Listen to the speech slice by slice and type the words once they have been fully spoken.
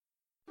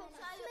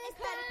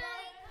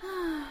It's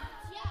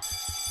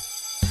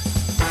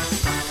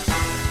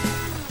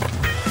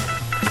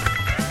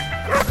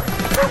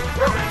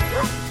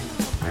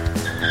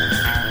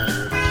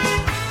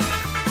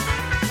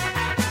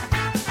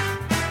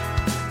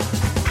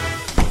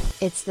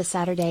the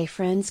Saturday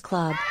Friends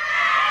Club.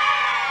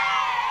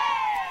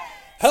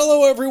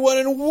 Hello, everyone,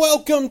 and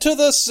welcome to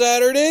the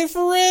Saturday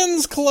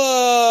Friends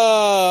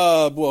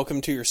Club! Welcome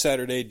to your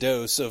Saturday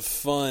dose of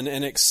fun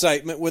and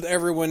excitement with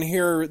everyone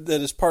here that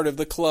is part of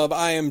the club.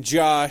 I am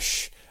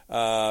Josh.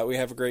 We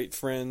have great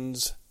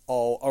friends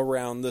all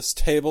around this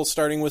table,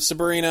 starting with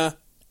Sabrina.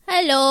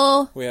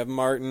 Hello. We have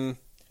Martin.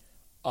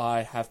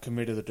 I have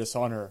committed a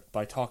dishonor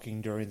by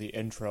talking during the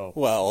intro.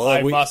 Well,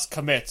 I must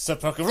commit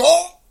seppuku.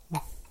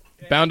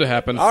 Bound to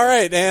happen. All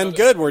right, and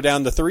good. We're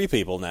down to 3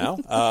 people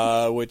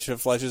now, which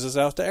fleshes us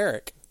out to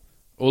Eric.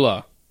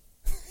 Hola.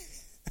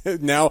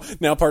 Now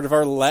part of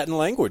our Latin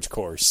language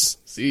course.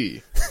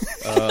 Si.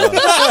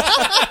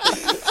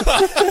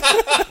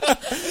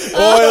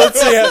 Boy, let's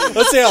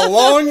see how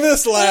long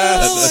this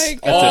lasts.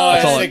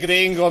 Ese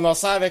gringo no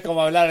sabe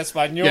cómo hablar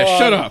español. Yeah,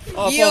 shut up. Oh,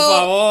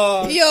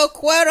 por favor. Yo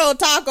quiero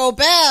Taco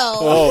Bell.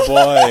 Oh,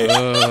 boy.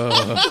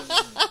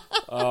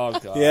 Oh,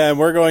 God. Yeah, and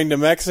we're going to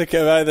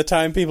Mexico. By the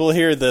time people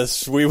hear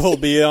this, we will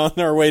be on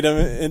our way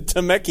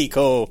to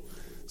Mexico.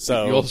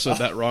 So You also said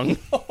that wrong.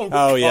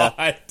 Oh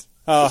yeah.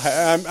 Oh,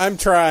 I'm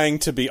trying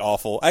to be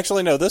awful.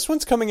 Actually, no. This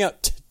one's coming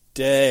out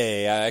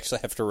today. I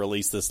actually have to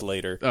release this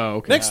later. Oh,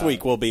 okay. Next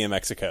week we'll be in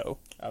Mexico.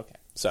 Okay.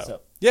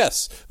 So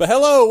yes. But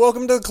hello,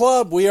 welcome to the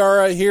club. We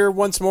are here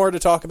once more to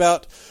talk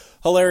about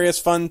hilarious,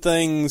 fun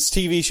things,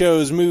 TV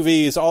shows,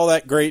 movies, all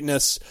that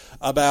greatness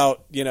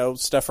about,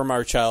 stuff from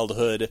our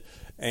childhood.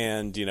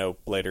 And,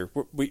 later,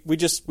 we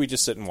just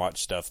sit and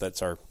watch stuff.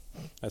 That's our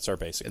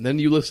basic. And then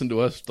you listen to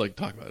us talk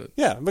about it.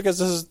 Yeah, because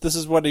this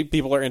is what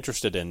people are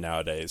interested in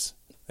nowadays.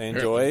 They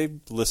enjoy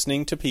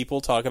listening to people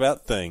talk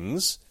about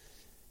things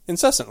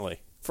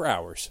incessantly for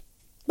hours.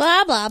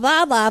 Blah, blah,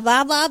 blah, blah,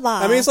 blah, blah, blah.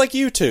 I mean, it's like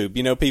YouTube.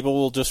 People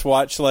will just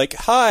watch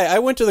hi, I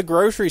went to the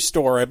grocery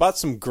store. I bought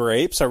some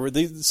grapes.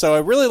 So I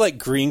really like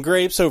green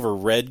grapes over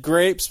red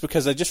grapes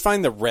because I just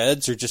find the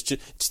reds are just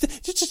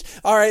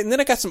all right. And then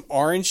I got some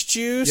orange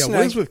juice. Yeah,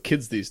 what is with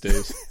kids these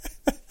days?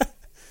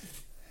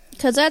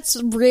 Because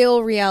that's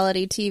real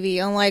reality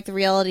TV, unlike the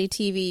reality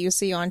TV you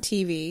see on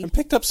TV. I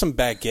picked up some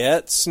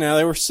baguettes. Now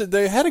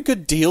they had a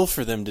good deal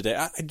for them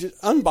today.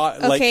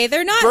 Okay,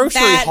 they're not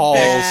grocery that hauls.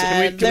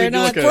 bad. They're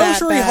not that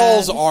Grocery bad.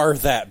 hauls are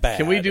that bad.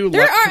 Can we do?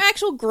 There are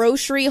actual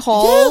grocery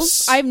hauls.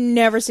 Yes. I've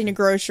never seen a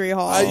grocery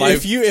haul.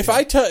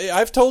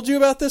 I've told you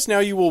about this, now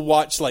you will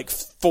watch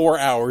 4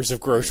 hours of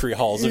grocery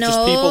hauls of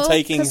just people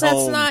taking home. because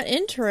that's not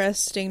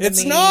interesting to me.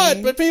 It's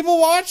not, but people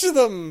watch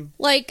them.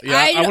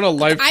 I want to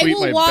live tweet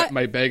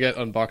my baguette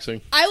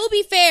unboxing. I will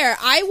be fair.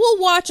 I will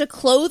watch a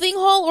clothing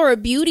haul or a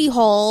beauty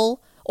haul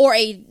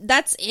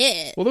that's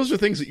it. Well, those are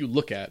things that you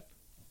look at.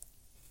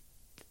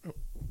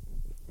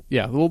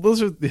 Yeah, well,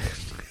 those are...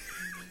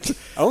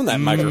 Own that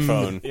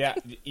microphone. Yeah,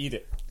 eat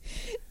it.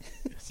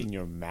 It's in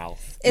your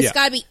mouth. It's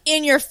got to be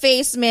in your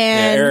face,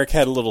 man. Yeah, Eric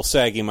had a little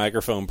saggy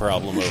microphone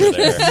problem over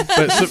there.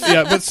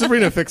 but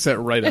Sabrina fixed that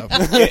right up.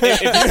 If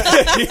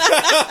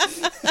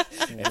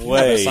you have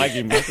a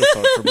saggy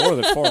microphone for more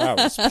than 4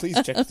 hours,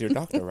 please check with your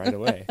doctor right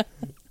away.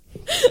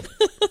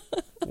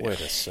 Wait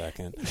a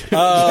second. Wait a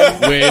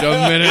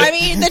minute. I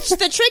mean,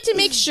 the trick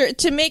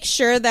to make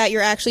sure that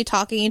you're actually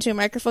talking into a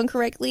microphone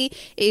correctly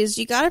is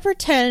you got to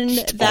pretend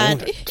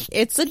that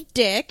it's a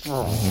dick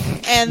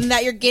and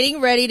that you're getting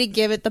ready to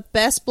give it the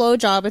best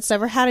blowjob it's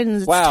ever had in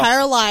its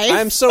entire life.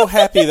 I'm so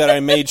happy that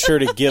I made sure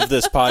to give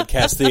this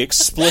podcast the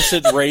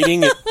explicit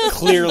rating it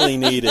clearly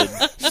needed.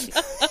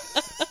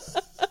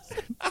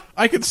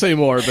 I could say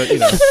more, but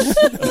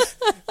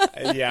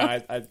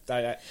Yeah,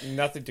 I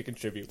nothing to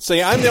contribute.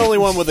 See, I'm the only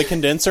one with a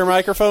condenser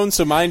microphone,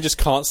 so mine just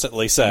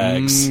constantly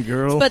sags.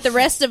 Girl. But the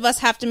rest of us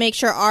have to make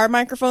sure our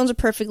microphones are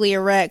perfectly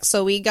erect,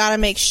 so we got to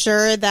make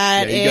sure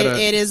that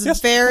it is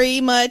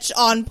very much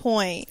on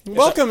point.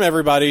 Welcome,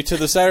 everybody, to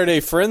the Saturday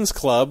Friends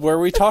Club, where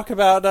we talk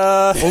about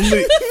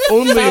only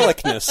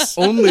phallicness.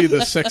 Only the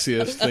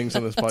sexiest things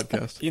on this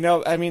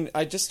podcast. I mean,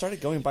 I just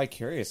started going bi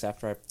curious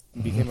after I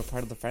became a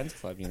part of the Friends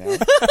Club,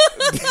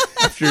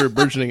 After your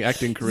burgeoning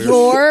acting career.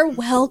 You're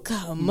welcome.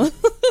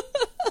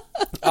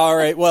 All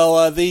right.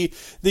 Well, the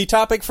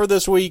topic for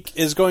this week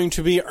is going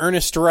to be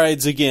Ernest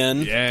Rides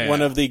Again. Yeah.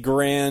 One of the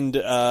grand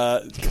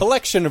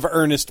collection of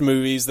Ernest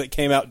movies that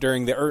came out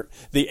during the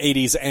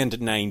 80s and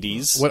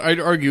 90s. What I'd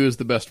argue is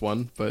the best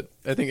one, but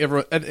I think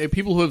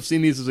people who have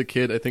seen these as a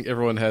kid, I think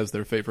everyone has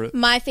their favorite.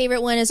 My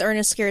favorite one is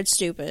Ernest Scared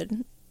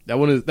Stupid. That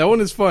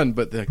one is fun,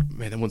 but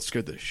man, that one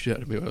scared the shit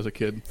out of me when I was a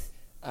kid.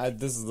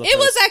 It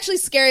was actually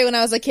scary when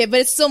I was a kid,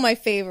 but it's still my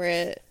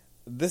favorite.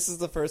 This is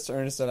the first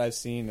Ernest that I've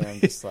seen, and I'm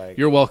just like...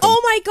 You're welcome.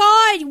 Oh my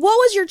god, what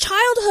was your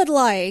childhood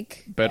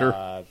like? Better.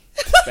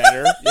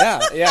 Better.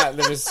 Yeah.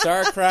 There was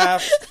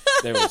StarCraft.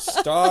 There was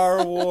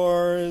Star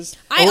Wars.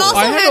 I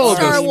had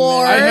Star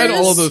Wars. I had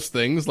all of those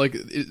things.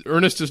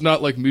 Ernest is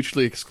not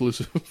mutually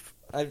exclusive.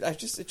 it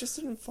just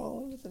didn't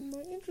fall within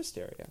my interest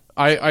area.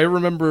 I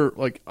remember,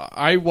 like,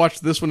 I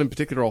watched this one in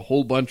particular a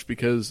whole bunch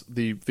because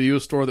the video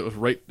store that was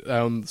right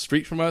down the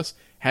street from us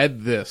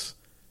had this.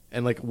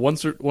 And, like, one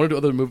or two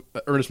other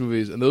Ernest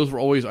movies, and those were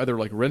always either,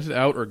 like, rented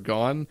out or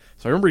gone.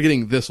 So I remember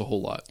getting this a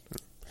whole lot.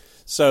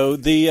 So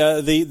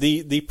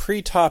the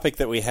pre-topic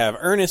that we have,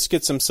 Ernest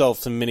gets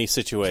himself in many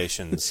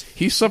situations.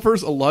 He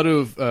suffers a lot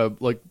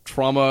of, like,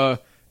 trauma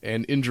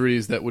and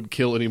injuries that would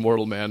kill any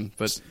mortal man,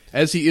 but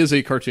as he is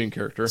a cartoon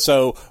character.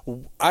 So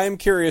I'm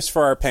curious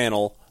for our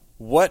panel,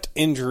 what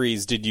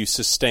injuries did you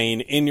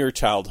sustain in your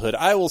childhood?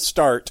 I will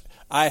start.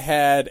 I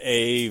had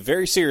a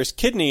very serious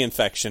kidney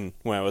infection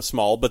when I was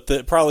small,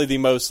 but probably the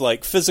most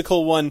like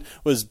physical one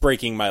was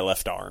breaking my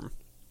left arm.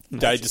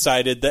 I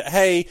decided that,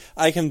 hey,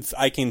 I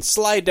can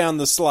slide down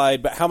the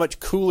slide, but how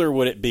much cooler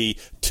would it be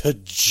to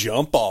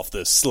jump off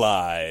the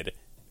slide?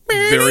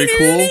 Very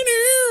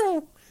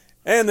cool.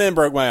 And then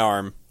broke my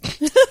arm.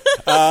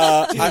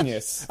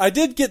 Genius. I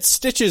did get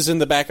stitches in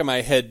the back of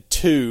my head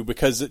too,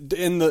 because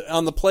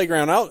on the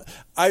playground,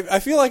 I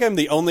feel like I'm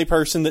the only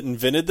person that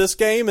invented this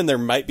game, and there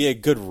might be a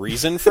good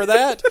reason for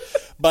that.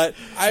 But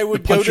I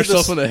would go Punch to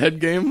yourself in the head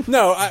game.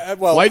 No,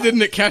 why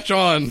didn't it catch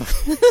on?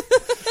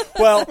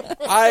 Well,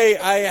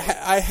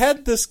 I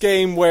had this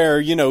game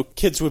where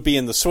kids would be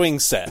in the swing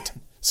set.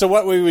 So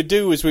what we would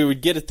do is we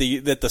would get at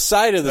the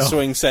side of the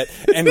swing set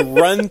and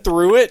run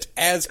through it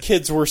as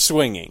kids were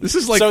swinging. This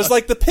is like so it's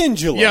like the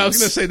pendulum. Yeah, I was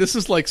gonna say this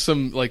is like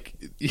some like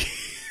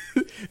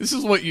this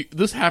is what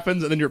this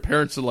happens, and then your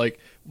parents are like,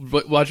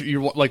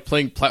 you're like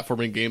playing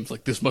platforming games.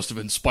 Like this must have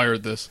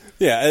inspired this.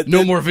 Yeah,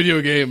 no more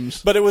video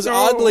games. But it was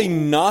oddly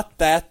not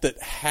that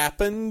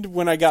happened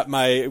when I got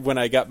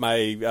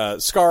my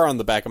scar on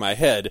the back of my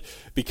head,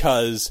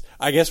 because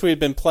I guess we had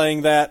been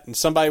playing that and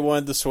somebody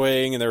wanted the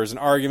swing and there was an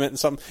argument and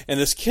something, and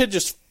this kid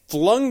just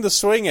flung the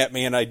swing at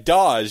me and I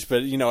dodged,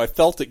 but I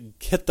felt it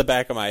hit the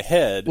back of my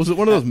head. Was it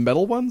one of those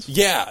metal ones?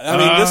 Yeah, I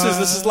mean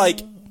this is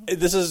like.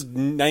 This is the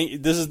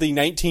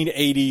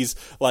 1980s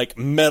like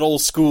metal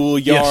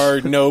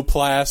schoolyard, yes. No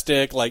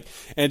plastic, like,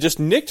 and it just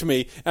nicked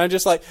me, and I'm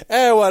just like,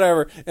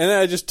 whatever. And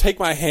then I just take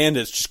my hand,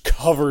 it's just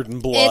covered in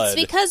blood.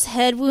 It's because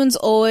head wounds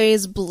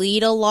always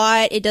bleed a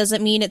lot. It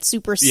doesn't mean it's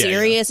super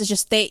serious. Yeah. It's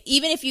just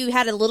even if you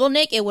had a little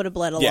nick, it would have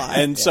bled a lot.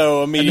 And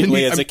so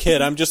immediately as a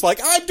kid, I'm just like,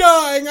 I'm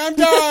dying. I'm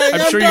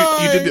sure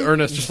you did the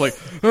Ernest, just like,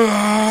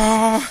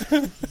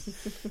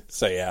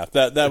 So yeah,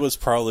 that was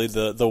probably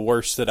the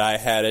worst that I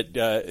had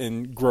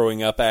in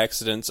growing up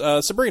accidents.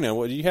 Sabrina,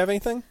 do you have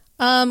anything?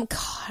 God,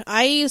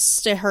 I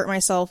used to hurt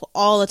myself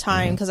all the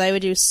time because I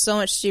would do so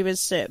much stupid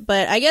shit.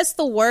 But I guess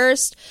the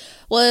worst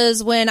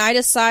was when I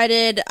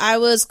decided I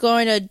was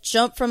going to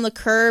jump from the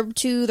curb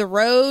to the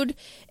road,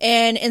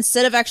 and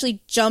instead of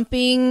actually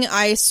jumping,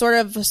 I sort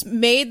of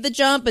made the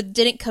jump but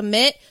didn't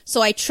commit,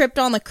 so I tripped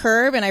on the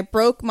curb and I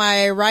broke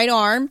my right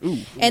arm. Ooh.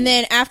 And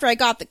then after I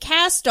got the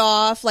cast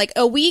off, like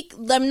a week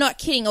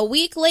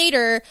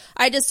later,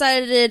 I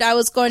decided I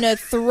was going to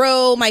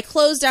throw my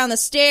clothes down the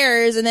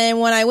stairs, and then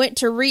when I went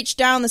to reach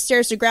down the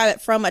stairs to grab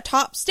it from a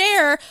top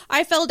stair,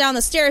 I fell down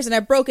the stairs and I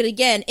broke it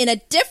again in a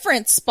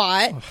different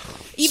spot.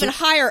 Even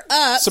higher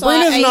up.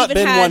 Sabrina's not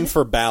been one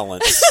for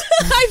balance.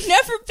 I've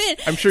never been.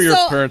 I'm sure your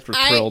parents were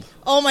thrilled.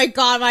 Oh my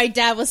God, my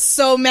dad was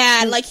so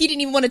mad. Like, he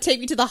didn't even want to take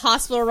me to the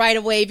hospital right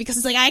away because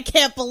he's like, I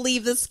can't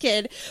believe this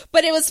kid.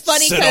 But it was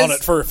funny because... Sit on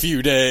it for a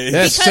few days.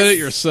 Yeah, sit it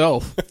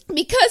yourself.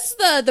 Because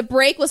the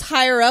break was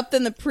higher up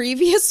than the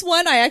previous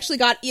one, I actually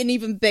got an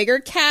even bigger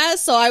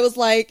cast. So I was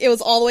like, it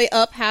was all the way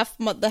up,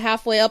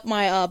 halfway up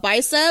my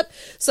bicep.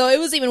 So it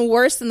was even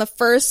worse than the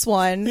first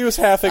one. He was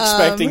half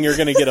expecting you're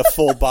going to get a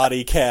full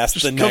body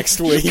cast next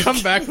week. Come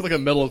back with like a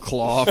metal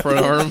claw for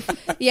an arm.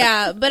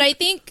 Yeah, but I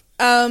think...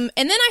 and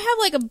then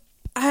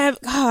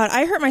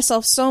I hurt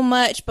myself so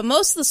much, but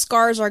most of the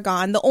scars are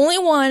gone. The only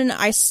one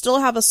I still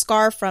have a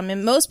scar from,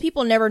 and most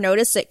people never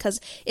notice it because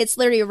it's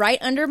literally right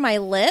under my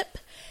lip,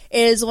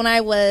 is when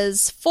I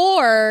was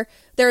 4,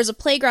 there was a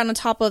playground on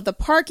top of the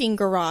parking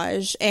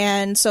garage,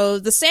 and so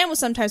the sand would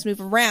sometimes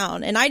move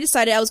around, and I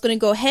decided I was going to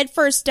go head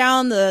first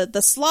down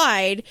the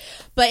slide,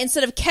 but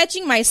instead of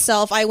catching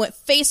myself, I went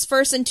face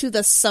first into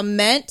the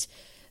cement,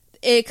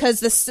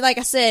 because like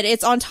I said,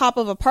 it's on top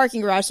of a parking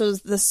garage, so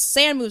the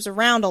sand moves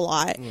around a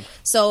lot.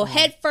 So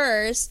head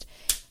first,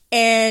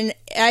 and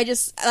I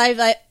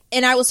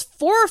was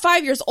 4 or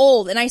 5 years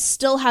old, and I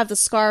still have the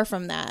scar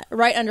from that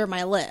right under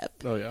my lip.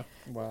 Oh yeah,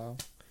 wow.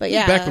 But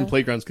yeah, back when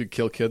playgrounds could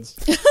kill kids.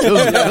 Those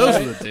were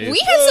the days. We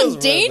had some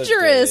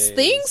dangerous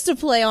things to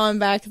play on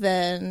back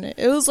then.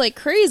 It was like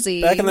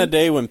crazy. Back in the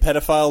day when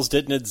pedophiles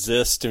didn't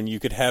exist and you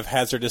could have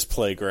hazardous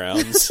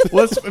playgrounds.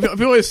 Well,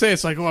 people always say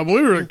it's like, well, when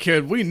we were a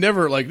kid, we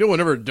never no one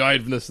ever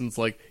died from this. And it's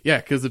like, yeah,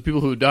 because the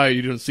people who die,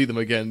 you don't see them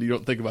again. You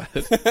don't think about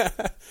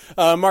it.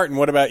 Martin,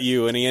 what about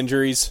you? Any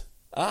injuries?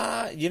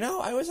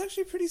 I was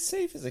actually pretty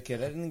safe as a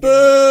kid. I didn't get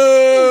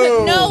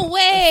Boo! No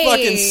way!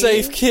 Fucking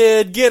safe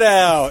kid, get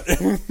out!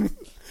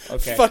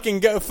 Okay.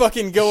 Fucking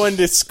going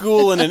to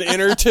school in an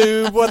inner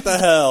tube. What the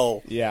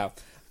hell? Yeah.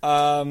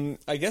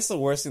 I guess the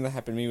worst thing that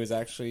happened to me was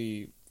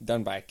actually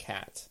done by a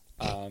cat.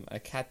 a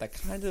cat that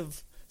kind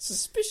of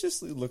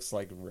suspiciously looks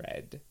like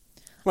Red.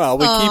 Well,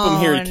 we keep him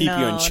here to keep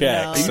you no, in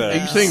check. no. So. Are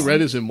you saying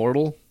Red is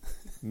immortal?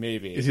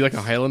 Maybe. Is he like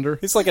a Highlander?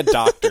 He's like a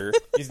doctor.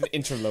 He's an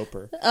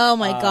interloper. Oh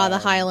my god, the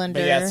Highlander.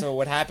 But yeah, so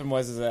what happened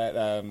was that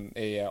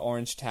a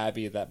orange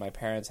tabby that my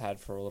parents had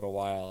for a little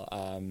while,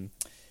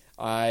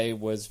 I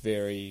was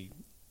very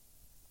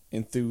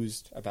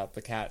enthused about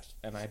the cat,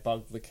 and I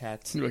bugged the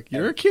cat. You're like,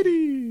 you're a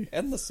kitty!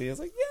 Endlessly. I was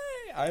like,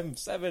 yay! I'm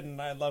 7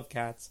 and I love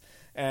cats.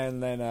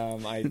 And then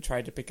I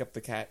tried to pick up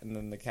the cat, and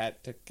then the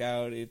cat took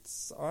out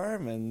its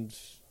arm, and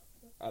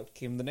out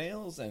came the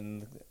nails,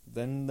 and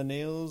then the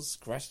nails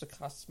crashed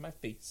across my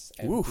face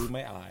and Oof. through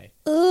my eye.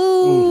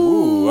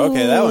 Ooh,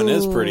 okay, that one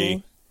is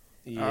pretty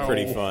Yeah.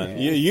 fun.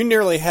 You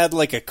nearly had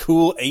like a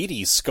cool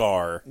 80s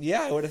scar.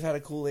 Yeah, I would have had a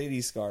cool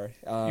 80s scar.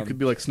 You could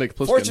be like Snake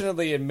Plissken.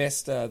 Fortunately, it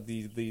missed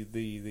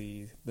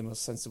the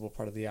most sensible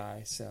part of the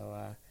eye,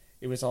 so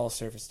it was all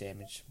surface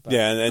damage. But,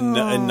 Yeah, and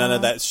none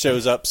of that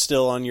shows up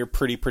still on your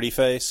pretty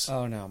face.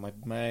 oh no,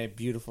 my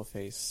beautiful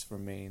face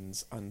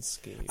remains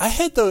unscathed.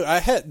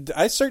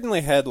 I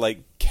certainly had like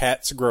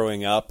cats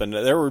growing up, and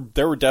there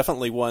were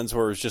definitely ones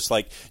where it was just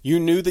like you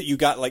knew that you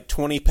got like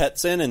 20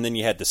 pets in, and then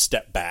you had to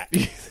step back.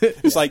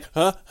 It's like,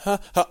 huh,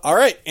 all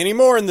right, any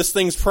more, and this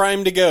thing's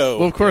primed to go.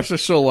 Well, of course, they're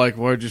still like,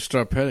 why'd you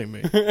stop petting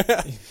me?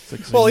 It's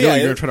like, Well, yeah,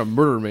 you're going to try to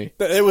murder me.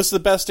 It was the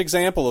best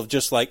example of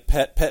just like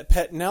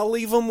pet. Now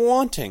leave them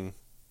wanting.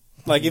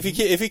 Like if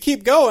you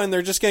keep going,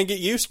 they're just going to get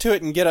used to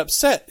it and get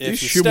upset if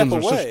These you step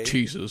humans are away. such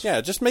teases.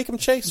 Yeah, just make them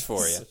chase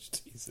for you.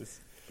 Jesus.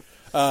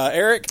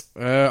 Eric,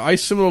 I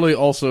similarly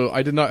also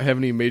I did not have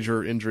any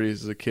major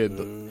injuries as a kid.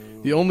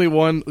 The only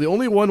one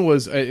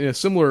was in a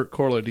similar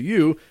correlate to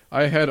you.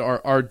 I had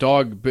our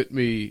dog bit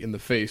me in the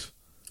face.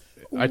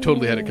 I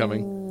totally had it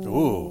coming.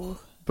 ooh,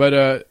 But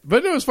no,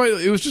 it was fine.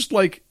 It was just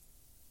like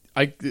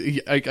I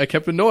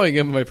kept annoying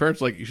him. My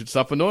parents were like, you should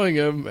stop annoying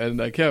him,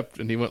 and I kept,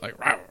 and he went like,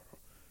 rawr.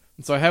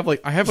 And so I have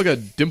like a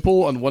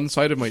dimple on one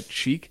side of my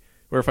cheek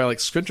where if I like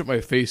scrunch up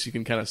my face, you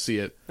can kind of see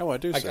it. oh, I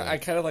do. I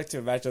kind of like to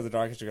imagine the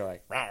dog as you go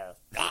like, rawr.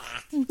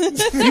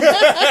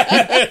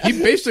 He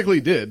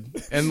basically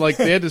did, and like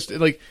they had to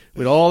like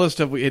with all this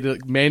stuff, we had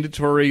like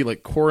mandatory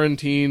like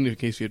quarantine in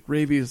case he had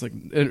rabies. Like,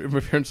 and my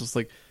parents was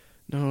like,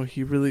 no,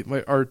 he really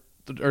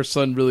our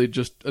son really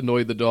just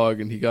annoyed the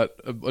dog, and he got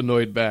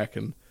annoyed back,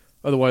 and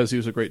otherwise he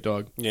was a great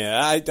dog. Yeah,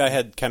 I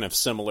had kind of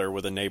similar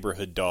with a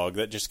neighborhood dog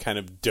that just kind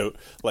of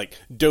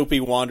dopey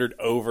wandered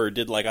over,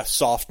 did like a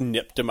soft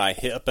nip to my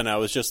hip, and I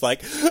was just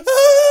like,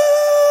 ah!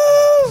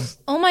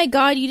 Oh my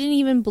god, you didn't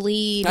even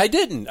bleed. I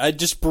didn't. I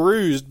just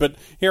bruised, but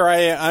here I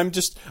am.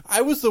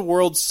 I was the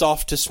world's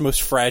softest,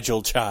 most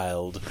fragile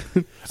child.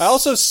 I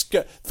also,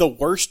 the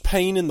worst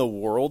pain in the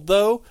world,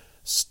 though,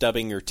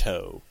 stubbing your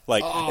toe.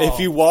 Like, if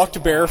you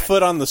walked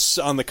barefoot on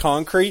the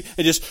concrete,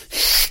 it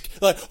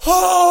just, like,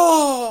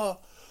 oh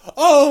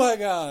my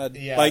god.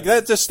 Yeah. Like,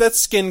 that's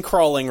skin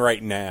crawling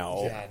right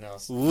now. Yeah, no.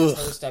 Toe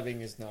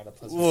stubbing is not a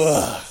pleasant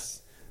process.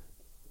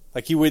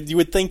 Like, you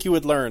would think you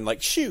would learn,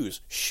 like, shoes.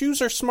 Shoes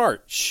are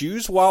smart.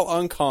 Shoes while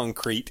on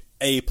concrete,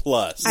 A+.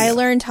 I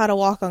learned how to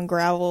walk on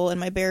gravel in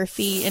my bare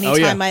feet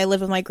anytime I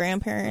lived with my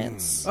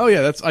grandparents. Oh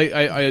yeah, that's I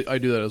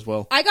do that as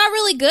well. I got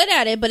really good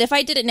at it, but if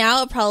I did it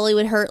now, it probably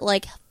would hurt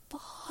like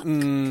What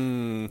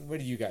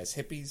are you guys,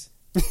 hippies?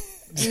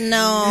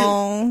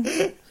 no.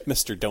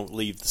 Mr. Don't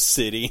Leave the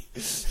City.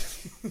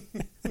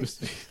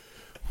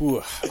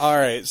 Whew. All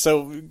right,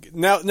 so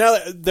now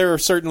that there are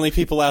certainly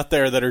people out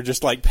there that are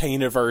just like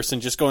pain averse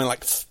and just going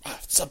like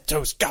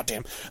subtoes,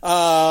 goddamn.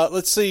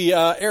 Let's see,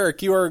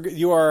 Eric, you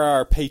are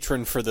our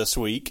patron for this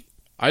week.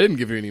 I didn't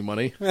give you any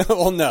money.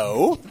 Well,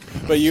 no,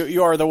 but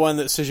you are the one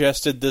that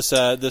suggested this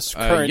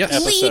current yes.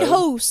 episode.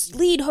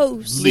 Lead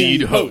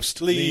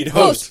host.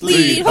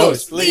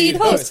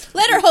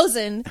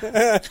 Letterhosen.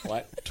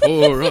 What?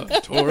 Torah.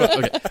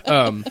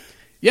 Okay.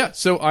 Yeah,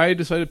 so I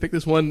decided to pick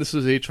this one. This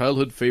is a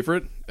childhood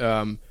favorite.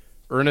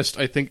 Ernest,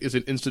 I think, is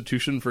an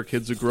institution for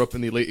kids who grew up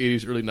in the late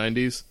 80s, early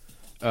 90s.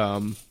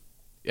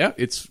 Yeah,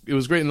 it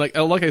was great. And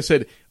like I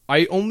said,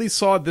 I only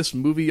saw this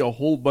movie a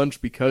whole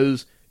bunch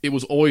because it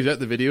was always at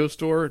the video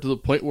store, to the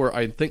point where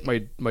I think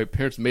my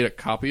parents made a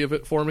copy of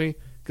it for me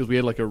because we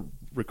had like a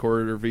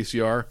recorder or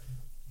VCR.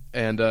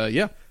 And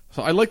yeah,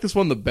 so I like this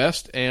one the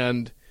best,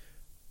 and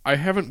I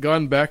haven't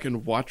gone back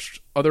and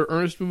watched other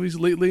Ernest movies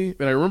lately,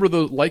 and I remember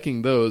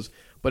liking those,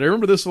 but I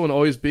remember this one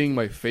always being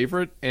my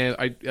favorite, and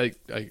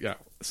yeah.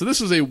 So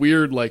this is a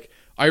weird, like,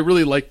 I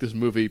really like this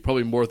movie,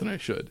 probably more than I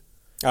should.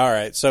 All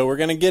right, so we're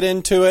going to get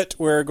into it.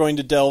 We're going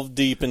to delve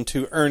deep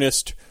into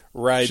Ernest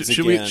Rides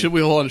Again. Should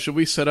we hold on? Should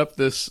we set up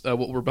this,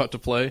 what we're about to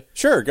play?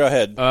 Sure, go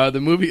ahead.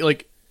 The movie,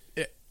 like,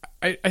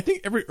 I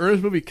think every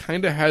Ernest movie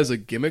kind of has a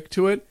gimmick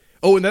to it.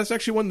 Oh, and that's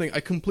actually one thing. I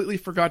completely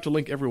forgot to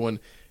link everyone.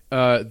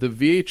 The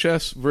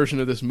VHS version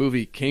of this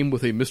movie came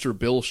with a Mr.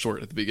 Bill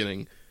short at the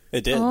beginning.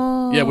 It did.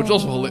 Yeah, which is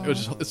also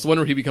it's the one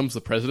where he becomes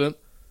the president.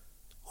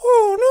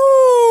 Oh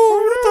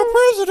no, the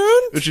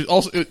president! Which is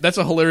also that's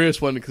a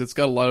hilarious one because it's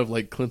got a lot of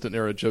like Clinton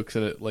era jokes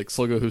in it, like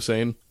Sluggo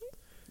Hussein.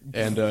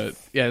 And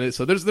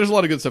so there's a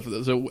lot of good stuff.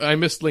 So I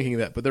missed linking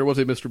that, but there was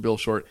a Mr. Bill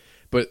short.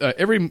 But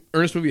every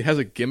Ernest movie has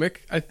a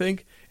gimmick, I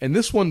think, and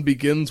this one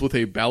begins with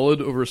a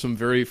ballad over some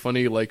very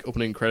funny like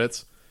opening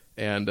credits.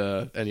 And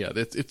yeah,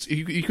 it's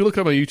you can look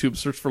up on YouTube,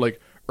 search for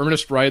like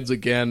Ernest Rides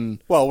Again.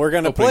 Well, we're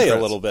going to play credits.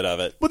 a little bit of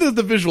it. But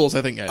the visuals,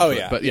 I think.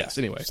 Yeah. But yes,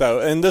 anyway. So,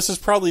 and this is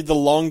probably the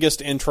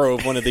longest intro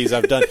of one of these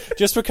I've done,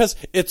 just because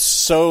it's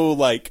so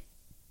like,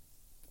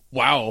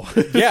 wow.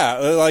 yeah,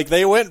 like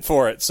they went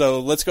for it.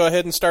 So let's go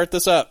ahead and start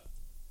this up.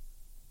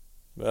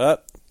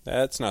 But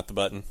that's not the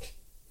button.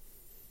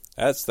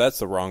 That's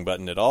the wrong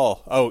button at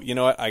all. Oh, you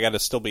know what? I got to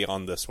still be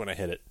on this when I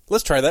hit it.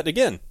 Let's try that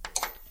again.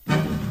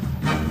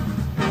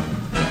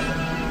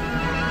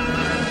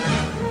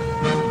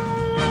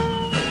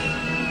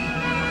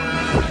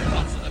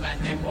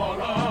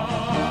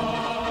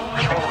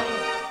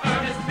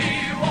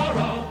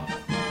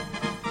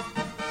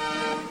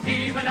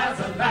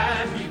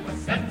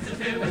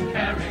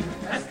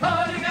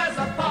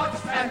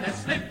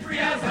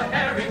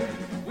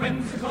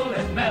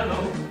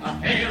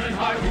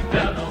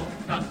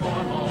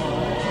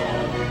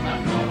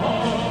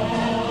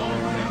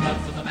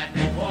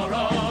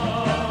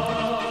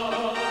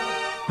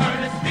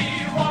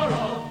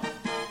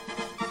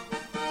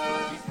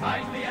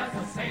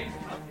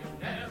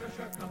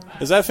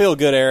 Does that feel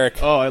good, Eric?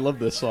 Oh, I love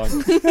this song.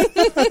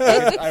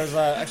 I was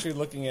actually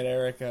looking at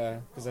Eric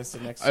because I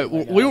sit next to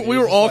him. We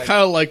were all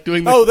kind of like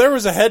doing. Oh, there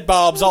was a head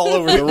bobs all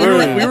over the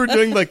room. we were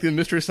doing like the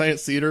Mystery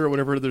Science Theater, or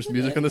whenever there's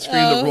music on the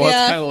screen, the robots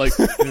kind of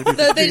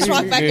like they just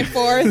walk back and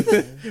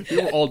forth.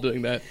 We were all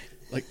doing that.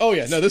 Like, oh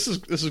yeah, no, this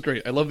is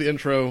great. I love the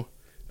intro.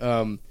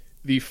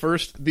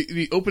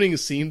 The opening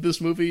scene of this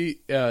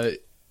movie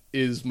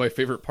is my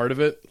favorite part of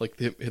it, like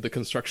the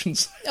construction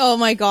site. Oh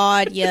my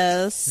god,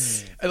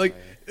 yes. I like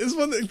this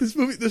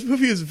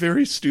movie is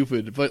very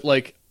stupid, but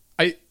like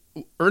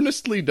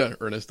earnestly done.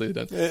 It's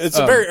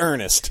very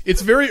earnest.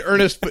 It's very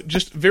earnest, but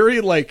just very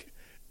no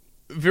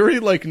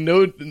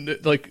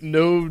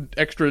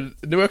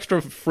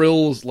extra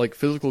frills, like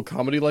physical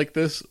comedy like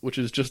this, which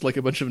is just like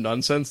a bunch of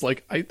nonsense.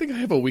 Like, I think I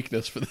have a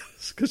weakness for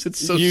this because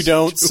it's so. You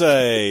don't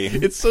say.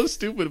 It's so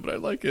stupid, but I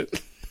like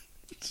it.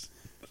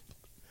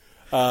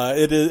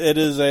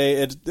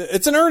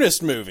 It's an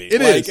Ernest movie.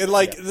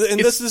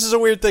 This is a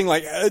weird thing.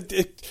 Like,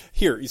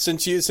 here,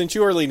 since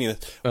you are leading this,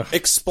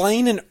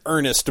 explain an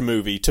Ernest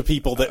movie to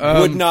people that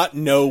would not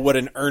know what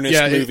an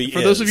Ernest movie is.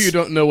 For those of you who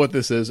don't know what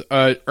this is,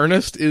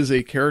 Ernest is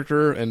a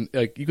character, and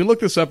you can look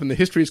this up, and the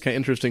history is kind of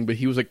interesting. But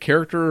he was a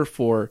character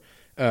for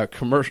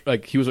commercial.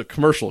 Like, he was a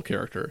commercial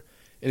character,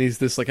 and he's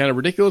this like kind of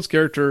ridiculous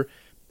character,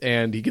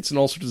 and he gets in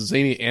all sorts of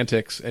zany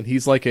antics, and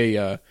he's like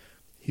a.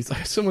 He's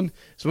like someone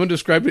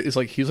described it as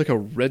like he's like a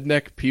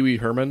redneck Pee Wee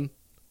Herman,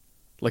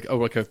 like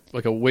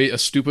a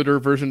stupider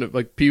version of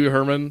like Pee Wee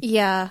Herman.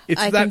 Yeah,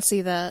 I can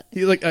see that.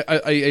 He's like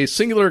a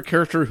singular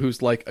character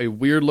who's like a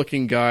weird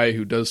looking guy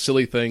who does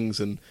silly things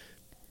and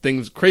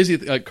crazy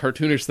like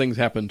cartoonish things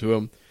happen to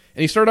him.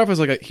 And he started off as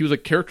he was a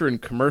character in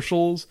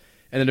commercials,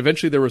 and then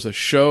eventually there was a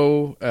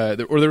show,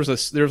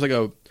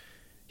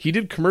 he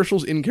did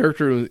commercials in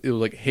character. It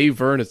was like, "Hey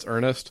Vern, it's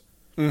Ernest."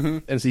 Mm-hmm.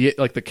 And so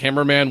the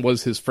cameraman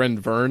was his friend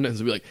Vern, and so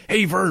he'd be like,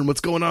 "Hey Vern,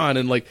 what's going on?"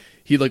 And like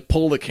he'd like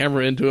pull the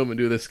camera into him and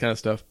do this kind of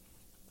stuff.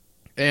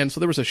 And so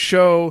there was a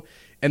show,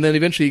 and then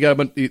eventually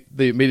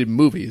they made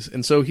movies.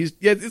 And so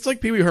it's like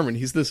Pee Wee Herman.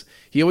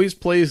 He always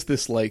plays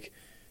this like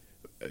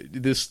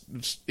this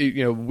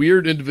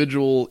weird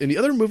individual. In the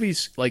other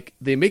movies, like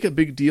they make a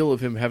big deal of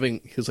him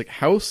having his like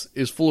house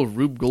is full of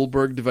Rube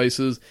Goldberg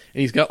devices,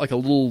 and he's got like a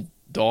little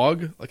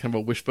dog, like kind of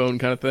a wishbone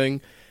kind of thing.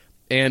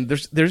 And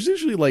there's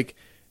usually like.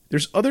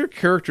 There's other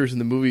characters in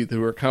the movie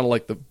who are kind of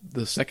like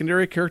the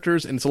secondary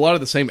characters, and it's a lot of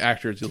the same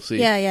actors you'll see.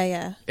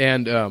 Yeah.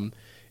 And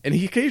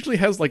he occasionally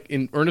has, like,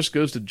 in Ernest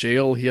Goes to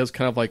Jail, he has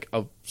kind of like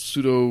a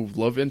pseudo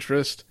love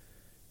interest,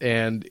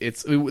 and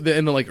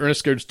then like Ernest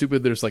Scared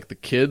Stupid, there's like the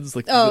kids,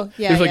 like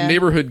there's like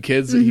neighborhood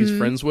kids that he's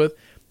friends with,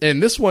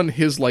 and this one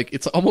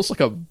it's almost like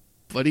a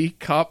buddy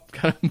cop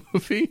kind of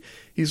movie.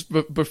 He's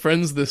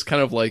befriends this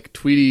kind of like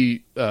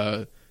tweety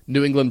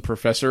New England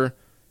professor.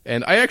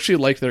 And I actually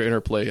liked their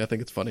interplay. I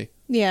think it's funny.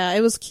 Yeah,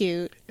 it was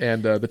cute.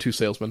 And the two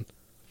salesmen.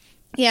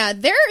 Yeah,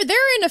 they're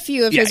in a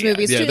few of his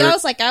movies too. I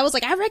was like,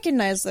 I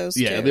recognize those.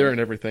 Yeah, they're in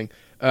everything.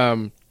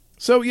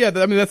 So yeah,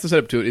 I mean that's the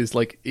setup to it. Is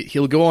like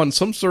he'll go on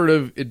some sort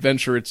of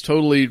adventure. It's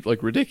totally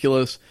like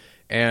ridiculous,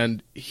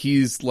 and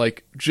he's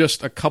like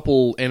just a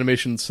couple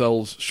animation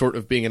cells short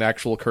of being an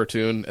actual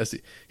cartoon, as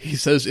he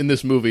says in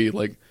this movie.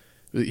 Like.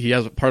 He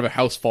has a part of a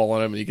house fall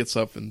on him, and he gets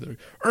up and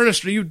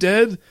Ernest, are you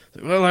dead?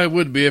 Like, well, I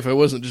would be if I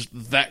wasn't just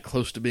that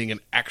close to being an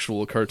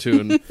actual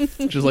cartoon.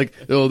 Which is like,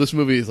 oh, this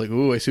movie is like,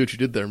 oh, I see what you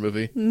did there,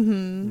 movie.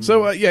 Mm-hmm.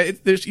 So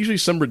there's usually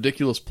some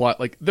ridiculous plot.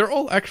 Like they're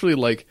all actually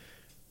like,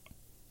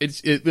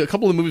 a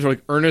couple of the movies are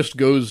like Ernest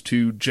goes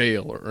to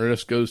jail or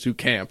Ernest goes to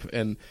camp,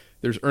 and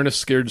there's Ernest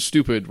Scared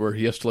Stupid where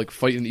he has to like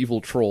fight an evil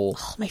troll.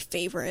 Oh, my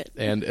favorite.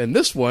 And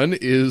this one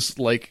is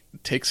like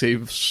takes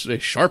a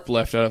sharp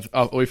left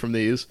away from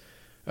these.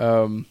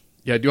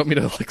 Yeah, do you want me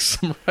to like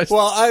summarize?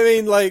 Well, I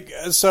mean, like,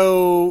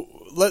 so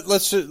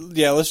let's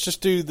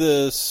just do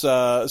this.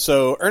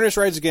 So, Ernest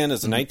Rides Again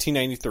is a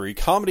 1993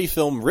 comedy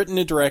film written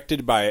and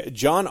directed by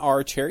John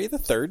R. Cherry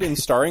III and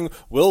starring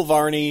Will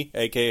Varney,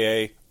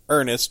 aka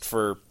Ernest,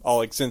 for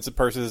all intents and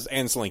purposes,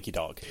 and Slinky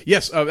Dog.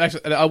 Yes,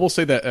 actually, I will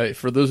say that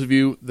for those of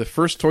you, the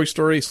first Toy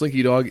Story,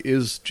 Slinky Dog,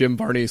 is Jim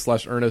Varney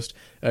 / Ernest.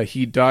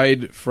 He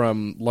died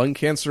from lung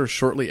cancer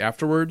shortly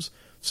afterwards,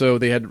 so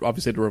they had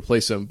obviously to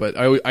replace him. But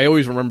I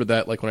always remember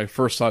that, like when I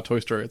first saw Toy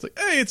Story, it's like,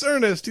 hey, it's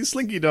Ernest. He's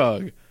Slinky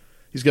Dog.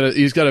 He's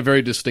got a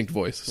very distinct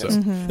voice. So.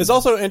 Yes. It's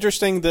also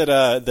interesting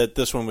that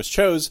this one was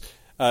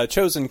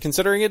chosen,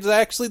 considering it's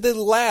actually the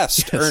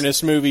last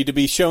Ernest movie to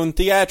be shown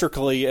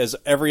theatrically, as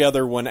every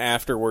other one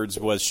afterwards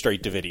was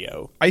straight to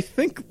video. I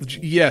think,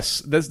 yes,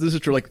 this is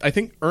true. Like, I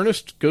think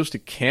Ernest Goes to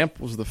Camp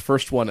was the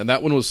first one, and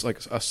that one was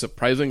like a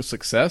surprising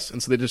success,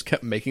 and so they just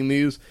kept making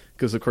these,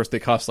 because of course they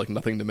cost like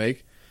nothing to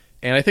make.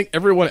 And I think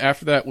everyone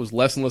after that was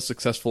less and less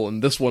successful,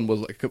 and this one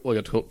was like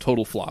a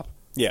total flop.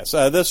 Yes,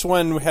 this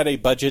one had a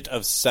budget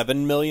of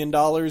 $7 million,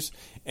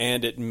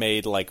 and it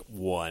made like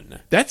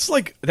 $1. That's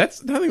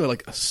nothing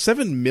like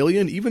 $7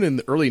 million, even in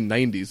the early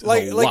 '90s.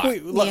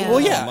 Well,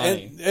 yeah,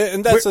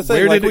 and that's the thing.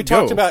 Where like did we it go?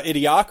 talked about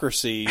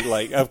Idiocracy.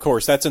 Like, of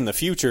course, that's in the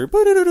future.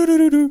 But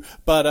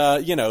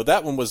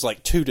that one was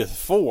like 2 to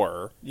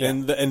 4,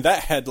 and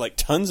that had like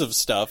tons of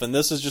stuff. And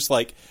this is just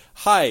like,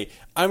 hi,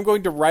 I'm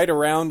going to ride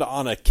around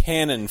on a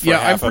cannon for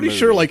half I'm pretty a movie.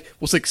 sure like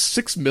was like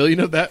 $6 million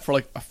of that for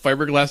like a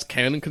fiberglass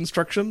cannon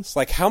construction. It's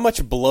like, how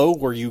much blow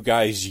were you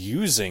guys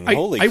using?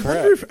 Holy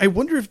crap! I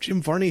wonder if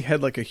Jim Varney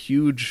had like a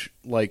huge,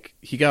 like,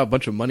 he got a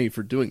bunch of money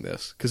for doing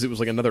this because it was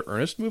like another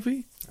Ernest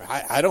movie.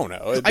 I don't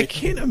know. I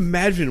can't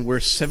imagine where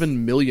 $7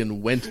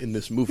 million went in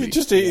this movie.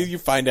 You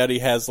find out he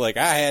has like,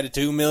 I had a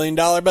 $2 million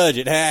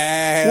budget.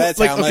 That's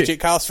like, how much it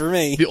cost for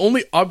me. The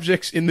only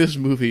objects in this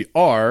movie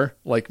are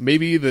like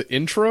maybe the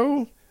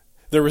intro.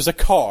 There was a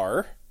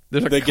car.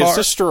 There's a that car gets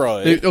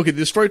destroyed. They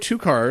destroy 2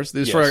 cars.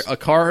 They destroy a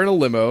car and a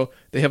limo.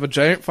 They have a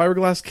giant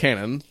fiberglass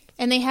cannon.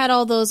 And they had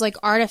all those like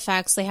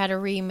artifacts they had to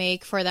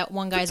remake for that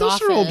one guy's Those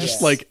office. are all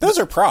just like Those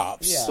are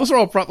props. Yeah. those are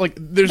all prop. Like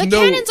there's the no.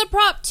 cannon's a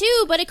prop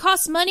too, but it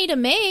costs money to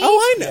make.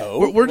 Oh, I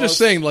know. We're just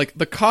saying, like,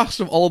 the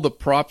cost of all of the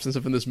props and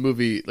stuff in this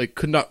movie, like,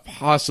 could not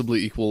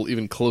possibly equal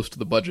even close to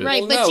the budget.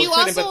 Right. Well, but no, you it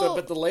couldn't, also-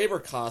 but the labor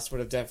costs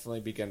would have definitely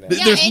begun to.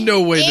 There's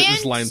no way that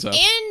this lines up.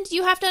 And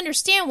you have to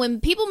understand,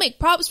 when people make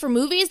props for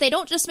movies, they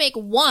don't just make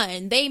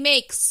one; they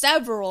make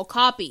several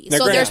copies. Now,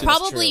 So granted, there's that's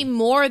probably true.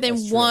 more than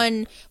That's true.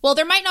 one. Well,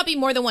 there might not be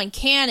more than one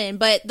cannon,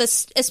 but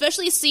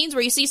especially scenes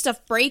where you see stuff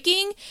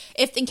breaking,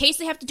 if in case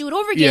they have to do it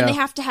over again, Yeah. they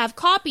have to have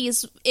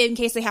copies in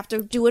case they have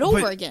to do it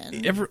over But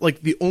again.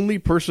 the only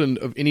person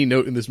of any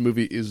note in this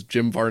movie is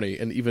Jim Varney,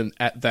 and even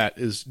at that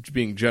is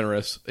being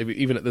generous,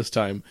 even at this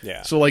time.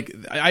 Yeah. So, like,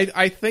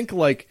 I think,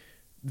 like,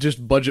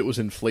 just budget was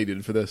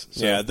inflated for this.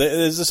 So. Yeah,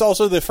 is this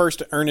also the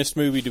first Ernest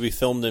movie to be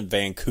filmed in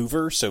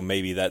Vancouver? So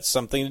maybe that's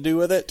something to do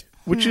with it.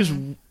 Which is,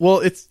 well,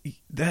 it's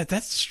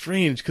that's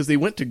strange because they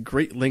went to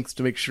great lengths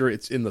to make sure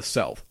it's in the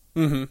South.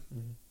 Mm-hmm.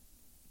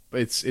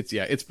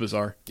 It's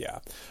bizarre. Yeah.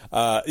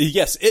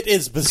 Yes, it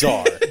is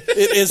bizarre.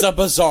 It is a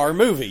bizarre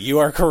movie. You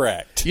are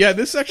correct. Yeah,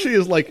 this actually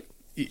is like,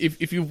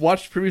 if you've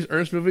watched previous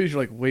Ernest movies,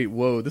 you're like, wait,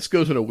 whoa, this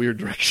goes in a weird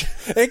direction.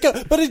 In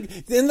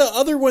the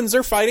other ones,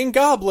 they're fighting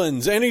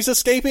goblins, and he's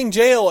escaping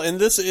jail, and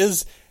this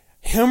is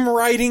him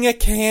riding a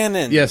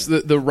cannon. Yes,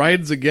 the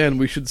rides, again,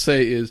 we should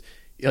say, is,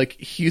 like,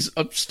 he's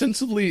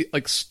ostensibly,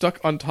 like,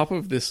 stuck on top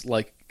of this,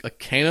 like, a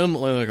cannon,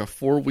 like a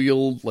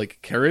 4-wheeled, like,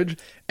 carriage,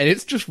 and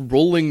it's just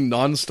rolling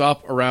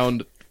nonstop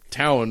around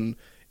town,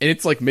 and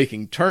it's like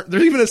making turn.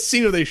 There's even a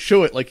scene where they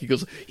show it, like he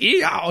goes,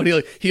 yeah,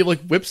 and he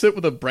whips it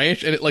with a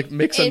branch, and it like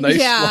makes a nice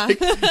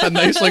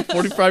like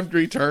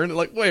 45-degree turn.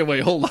 Like,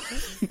 wait, hold on.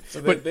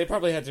 So they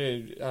probably had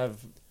to have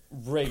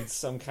rigged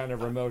some kind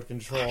of remote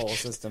control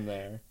system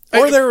there.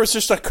 Or there was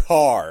just a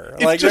car.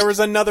 Like, there was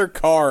another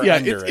car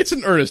under it. It's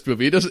an Ernest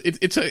movie.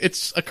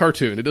 It's a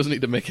cartoon. It doesn't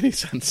need to make any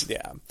sense.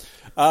 Yeah.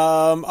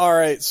 All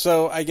right.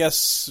 So I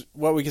guess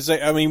what we could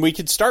say, I mean, we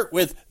could start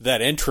with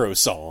that intro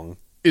song.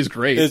 Is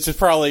great. It's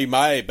probably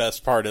my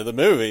best part of the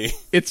movie.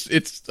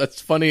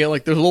 That's funny.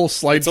 Like, there's a little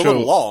slideshow. It's a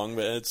little long,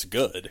 but it's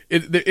good. I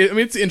mean,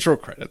 it's the intro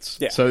credits,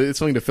 yeah. So it's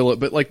something to fill it.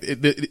 But like,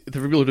 the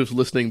people who's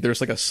listening, there's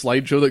like a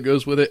slideshow that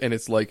goes with it, and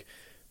it's like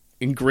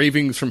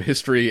engravings from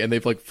history, and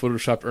they've like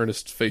photoshopped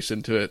Ernest's face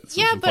into it.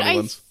 Yeah, but I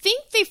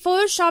think they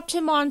photoshopped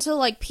him onto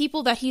like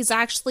people that he's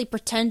actually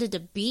pretended to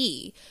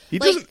be. He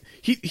like, doesn't.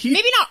 He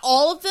maybe not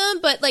all of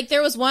them, but like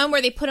there was one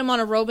where they put him on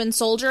a Roman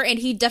soldier, and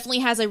he definitely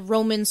has a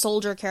Roman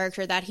soldier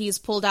character that he's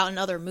pulled out in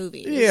other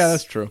movies. Yeah,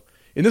 that's true.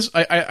 In this,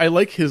 I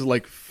like his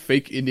like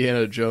fake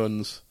Indiana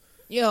Jones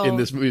in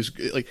this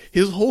movie. Like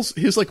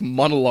his like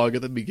monologue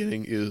at the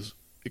beginning is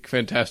like,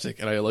 fantastic,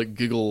 and I like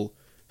giggle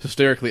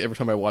hysterically every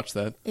time I watch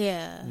that.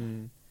 Yeah.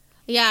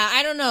 Yeah,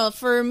 I don't know.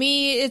 For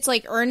me, it's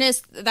like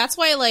Ernest. That's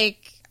why,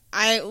 like,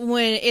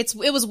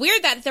 it was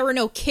weird that there were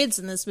no kids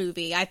in this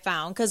movie. I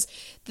found because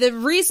the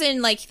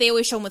reason like they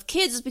always show him with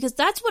kids is because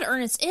that's what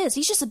Ernest is.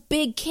 He's just a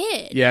big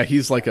kid. Yeah,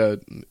 he's like a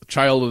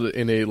child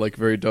in a like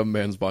very dumb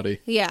man's body.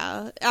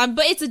 Yeah,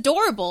 but it's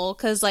adorable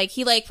because like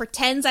he like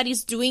pretends that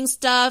he's doing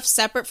stuff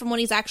separate from what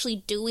he's actually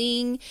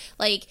doing.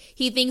 Like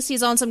he thinks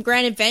he's on some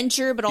grand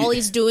adventure, but all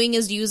he's doing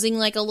is using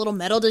like a little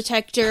metal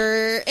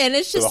detector, and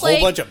it's just a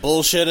whole bunch of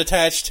bullshit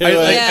attached to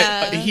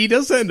it. He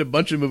does that in a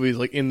bunch of movies.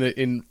 Like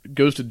in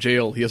Goes to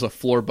Jail, he has a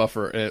floor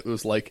buffer, and it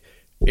was like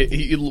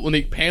when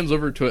he pans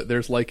over to it,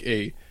 there's like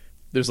a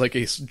giant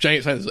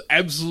sign that says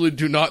absolutely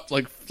do not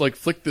like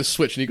flick this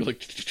switch, and he goes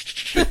like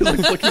he's like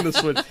flicking the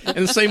switch. And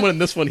the same one in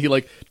this one, he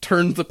like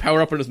turns the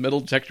power up on his metal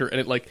detector, and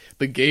it like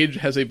the gauge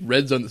has a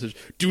red zone that says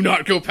do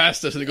not go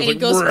past this, and it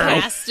goes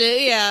past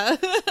it. Yeah.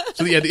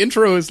 So yeah, the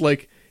intro is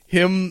like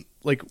him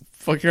like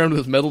fucking around with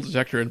his metal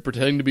detector and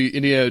pretending to be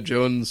Indiana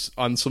Jones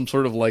on some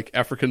sort of like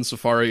African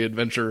safari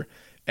adventure,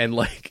 and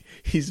like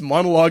he's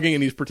monologuing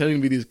and he's pretending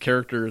to be these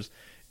characters,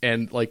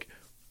 and like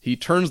he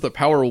turns the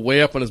power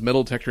way up on his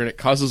metal detector, and it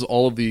causes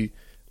all of the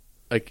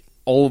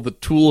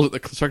tools at the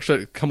construction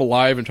site to come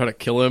alive and try to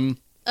kill him.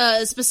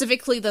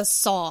 Specifically the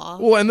saw.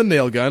 Well, and the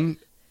nail gun.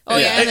 Oh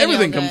yeah, and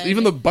everything comes.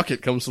 Even the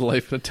bucket comes to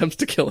life and attempts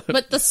to kill him.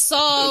 But the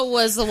saw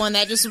was the one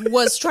that just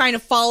was trying to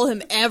follow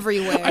him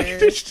everywhere.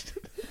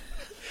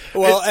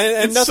 Well,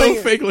 and it's nothing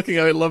so fake looking.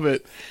 I love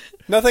it.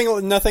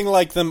 Nothing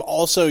like them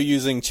also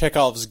using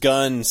Chekhov's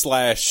gun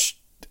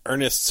 /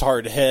 Ernest's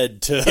hard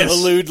head to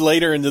elude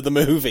later into the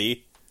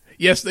movie.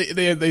 Yes,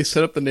 they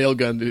set up the nail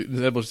gun to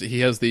establish that he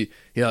has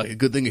a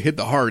good thing to hit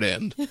the hard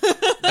end.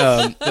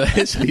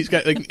 So he's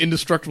got like an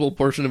indestructible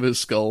portion of his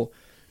skull.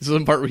 This is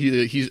one part where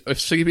he's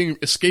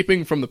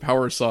escaping from the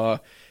power saw,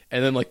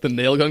 and then like the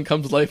nail gun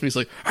comes to life, and he's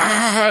like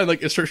and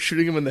like it starts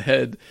shooting him in the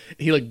head. And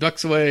he like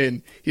ducks away,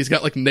 and he's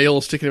got like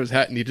nails sticking in his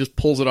hat, and he just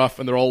pulls it off,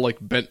 and they're all like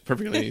bent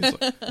perfectly. And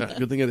he's like,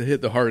 good thing to hit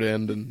the hard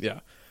end, and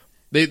yeah.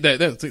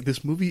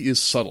 This movie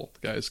is subtle,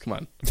 guys. Come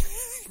on.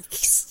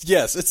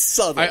 Yes, it's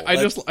subtle.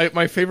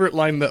 My favorite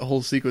line in that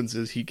whole sequence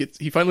is he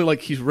finally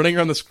like he's running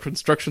around this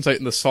construction site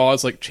and the saw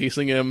is like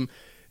chasing him,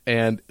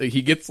 and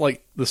he gets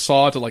like the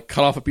saw to like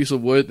cut off a piece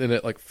of wood, and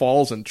it like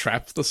falls and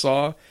traps the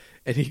saw,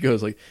 and he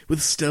goes like, with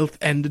stealth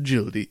and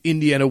agility,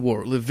 Indiana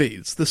Worrell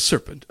evades the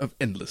serpent of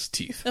endless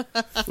teeth,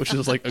 which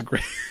is like a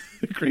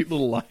great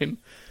little line.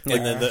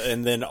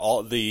 And then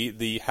all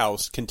the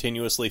house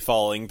continuously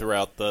falling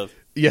throughout the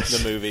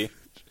movie.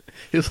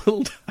 His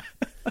little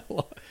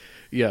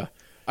yeah.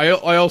 I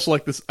also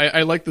like this.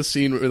 I like the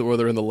scene where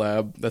they're in the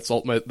lab. That's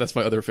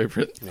my other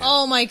favorite. Yeah.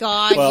 Oh my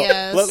god! Well,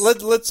 yes.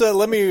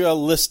 Let me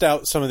list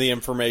out some of the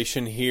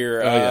information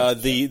here.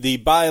 The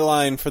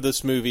byline for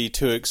this movie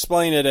to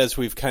explain it, as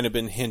we've kind of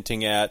been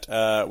hinting at.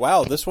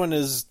 Wow, this one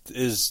is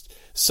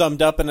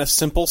summed up in a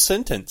simple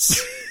sentence.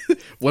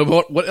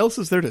 What else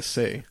is there to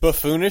say?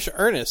 Buffoonish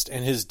Ernest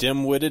and his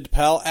dim-witted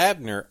pal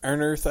Abner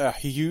unearth a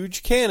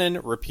huge cannon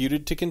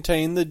reputed to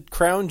contain the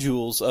crown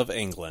jewels of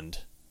England.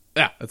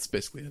 Yeah, that's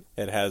basically it.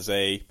 It has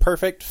a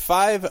perfect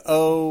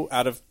 5.0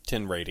 out of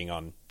 10 rating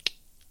on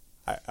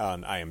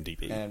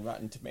IMDb. And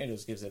Rotten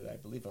Tomatoes gives it, I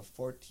believe, a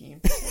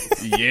 14.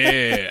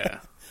 Yeah.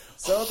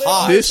 So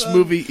this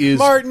movie is...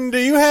 Martin, do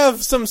you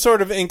have some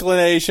sort of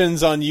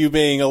inclinations on you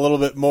being a little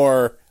bit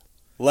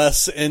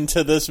less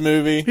into this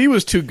movie? He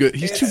was too good.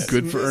 He's too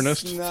good for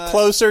Ernest.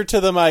 Closer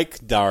to the mic,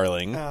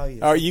 darling. Oh,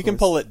 yes, or you can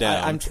pull it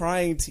down. I'm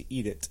trying to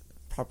eat it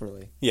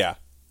properly. Yeah.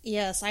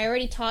 Yes, I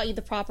already taught you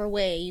the proper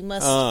way. You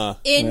must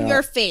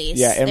your face.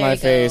 Yeah, in there my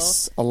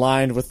face,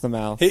 aligned with the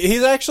mouth.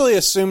 He's actually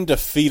assumed a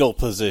fetal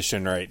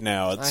position right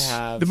now. I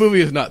have. The movie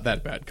is not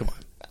that bad. Come on.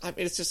 I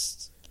mean, it's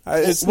just...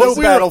 it's no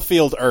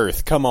Battlefield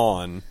Earth. Come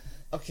on.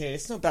 Okay,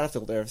 it's no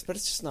Battlefield Earth, but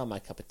it's just not my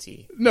cup of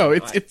tea. No,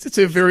 it's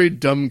a very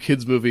dumb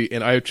kids movie,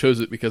 and I chose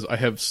it because I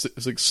have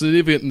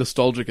significant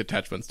nostalgic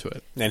attachments to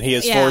it. And he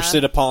has forced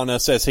it upon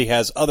us as he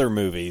has other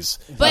movies.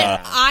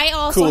 But I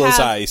also Cool have, as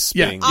Ice.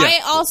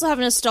 I also have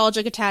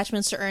nostalgic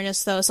attachments to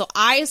Ernest, though, so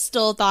I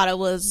still thought it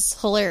was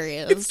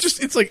hilarious.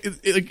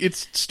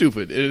 It's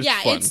stupid. It is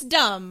fun. It's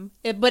dumb,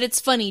 but it's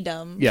funny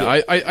dumb.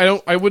 Yeah,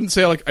 I wouldn't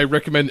say like I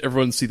recommend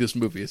everyone see this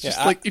movie. It's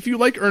just like if you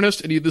like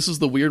Ernest and this is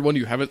the weird one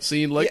you haven't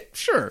seen,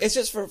 sure.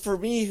 It's just for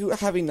me, who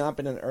having not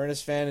been an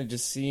Ernest fan and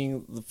just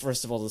seeing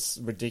first of all this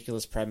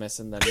ridiculous premise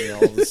and then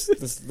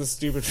the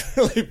stupid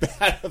really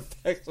bad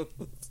effects with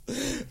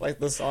like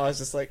the saw is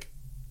just like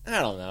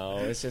I don't know.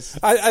 It's just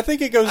I think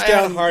it goes I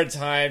down had a hard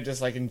time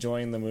just like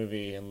enjoying the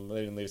movie and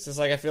letting loose. It's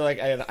like I feel like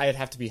I'd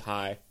have to be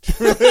high.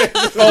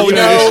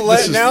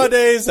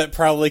 Nowadays that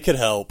probably could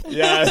help.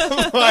 Yeah,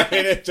 I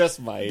mean, it just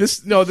might.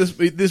 This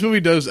movie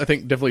does I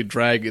think definitely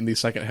drag in the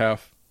second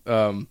half,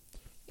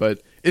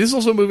 but. It is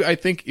also a movie, I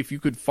think, if you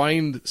could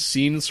find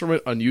scenes from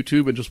it on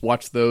YouTube and just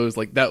watch those,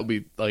 like, that would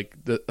be, like,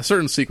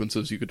 certain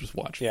sequences you could just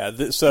watch. Yeah,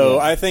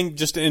 I think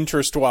just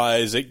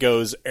interest-wise, it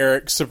goes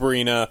Eric,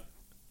 Sabrina,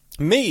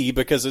 me,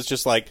 because it's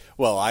just like,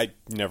 well, I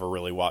never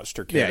really watched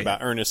or cared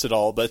about Ernest at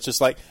all, but it's just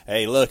like,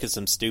 hey, look, it's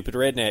some stupid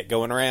redneck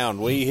going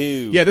around,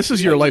 wee-hoo. Yeah, this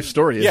is your life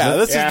story, isn't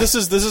it? This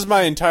is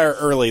my entire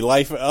early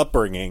life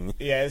upbringing.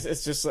 Yeah,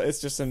 it's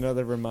just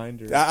another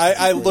reminder.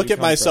 I look at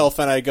myself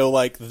and I go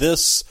like,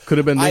 this could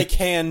have been me. I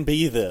can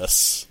be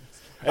this.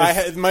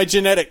 My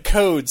genetic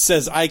code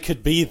says I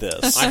could be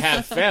this. I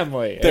have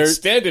family,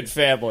 extended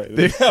family.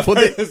 They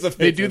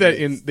do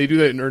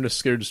that in Ernest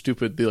Scared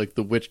Stupid.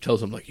 The witch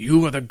tells him, like,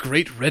 you are the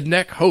great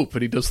redneck hope,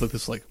 and he does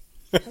this like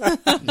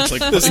it's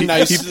like this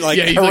nice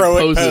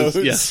heroic pose.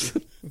 Yes.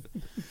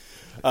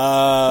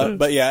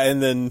 But yeah,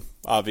 and then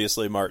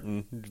obviously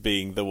Martin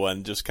being the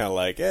one just kind of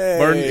like, hey,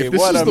 Martin,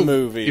 what a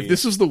movie. If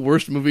this is the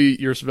worst movie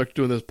you're expected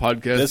to do in this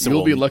podcast,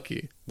 you'll be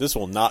lucky. This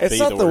will not be the worst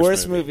movie. It's not the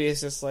worst movie.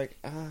 It's just like,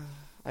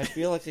 I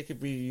feel like I could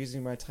be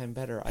using my time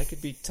better. I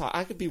could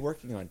be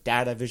working on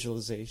data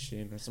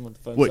visualization or some of the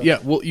fun stuff. Yeah,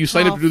 well, you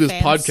signed up to do this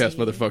fancy. podcast,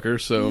 motherfucker,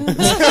 so...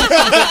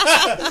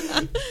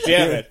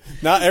 Damn it.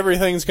 Not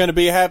everything's going to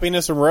be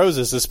happiness and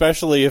roses,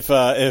 especially if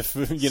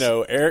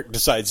Eric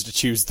decides to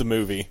choose the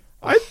movie.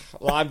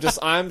 Well, I'm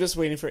just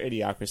waiting for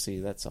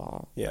Idiocracy. That's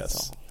all.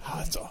 Yes.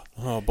 That's all.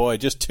 Oh boy,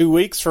 just 2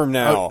 weeks from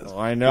now.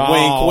 I know.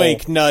 Wink,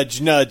 wink,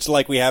 nudge, nudge,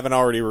 like we haven't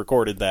already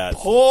recorded that.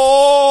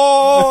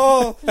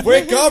 Oh,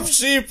 wake up,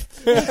 sheep!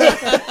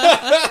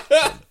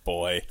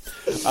 Boy.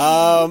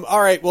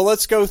 All right. Well,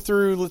 let's go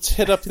through. Let's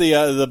hit up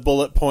the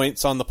bullet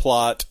points on the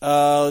plot.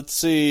 Let's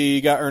see.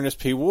 You got Ernest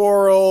P.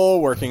 Worrell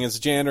working as a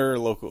janitor,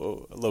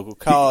 local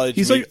college.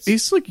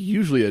 He's like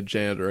usually a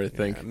janitor, I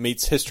think.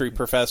 Meets history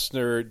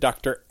professor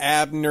Dr.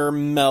 Abner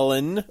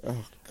Mellon,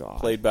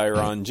 played by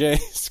Ron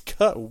James.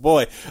 God,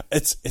 boy,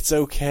 it's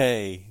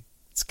okay.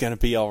 It's gonna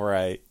be all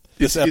right.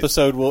 This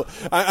episode will...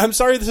 I'm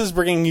sorry this is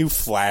bringing you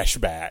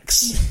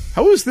flashbacks.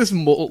 How is this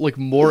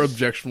more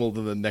objectionable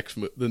than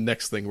the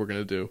next thing we're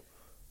going to do?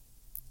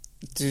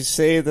 To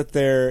say that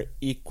they're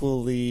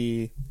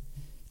equally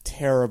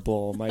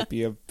terrible might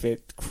be a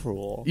bit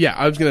cruel. Yeah,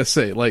 I was going to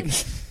say,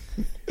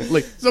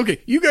 it's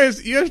okay. You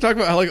guys talk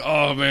about how,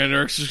 oh man,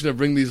 Eric's just going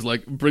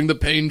to bring the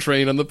pain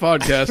train on the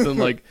podcast,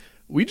 and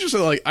we just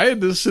I had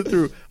to sit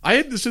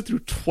through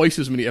twice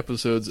as many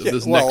episods of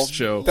this next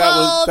show.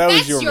 That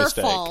was your your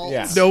mistake. fault.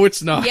 Yeah. No,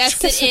 it's not. Yes, it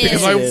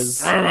because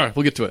is.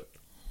 We'll get to it.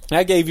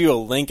 I gave you a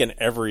link and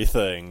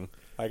everything.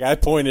 I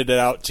pointed it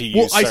out to you,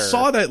 Well, sir. I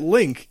saw that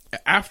link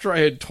after I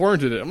had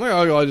torrented it. I'm like,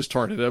 I just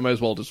torrented it. I might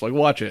as well just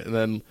watch it, and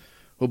then,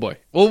 oh boy.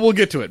 Well, we'll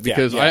get to it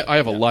because I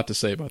have a lot to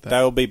say about that.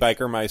 That will be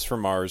Biker Mice from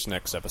Mars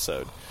next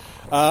episode.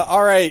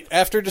 All right.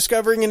 After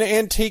discovering an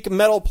antique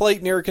metal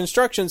plate near a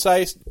construction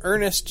site,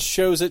 Ernest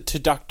shows it to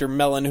Dr.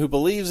 Mellon, who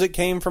believes it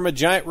came from a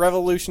giant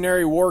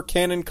Revolutionary War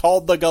cannon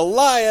called the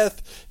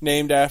Goliath,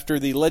 named after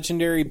the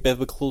legendary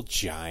biblical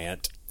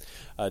giant.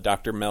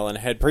 Dr. Mellon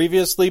had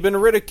previously been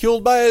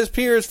ridiculed by his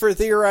peers for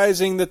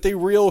theorizing that the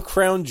real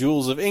crown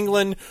jewels of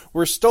England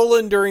were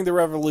stolen during the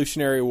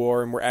Revolutionary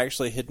War and were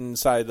actually hidden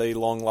inside the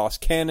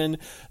long-lost cannon.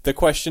 The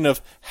question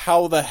of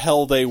how the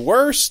hell they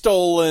were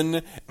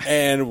stolen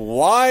and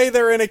why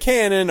they're in a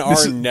cannon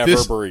are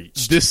never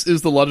breached. This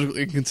is the logical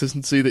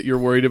inconsistency that you're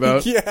worried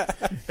about? Yeah.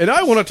 And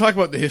I want to talk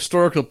about the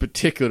historical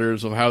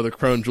particulars of how the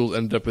crown jewels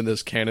ended up in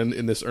this cannon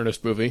in this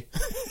Ernest movie.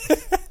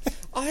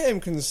 I am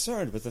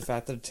concerned with the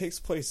fact that it takes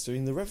place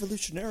during the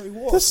Revolutionary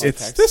War.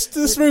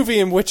 This movie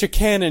in which a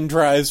cannon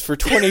drives for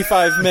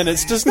 25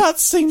 minutes does not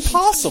seem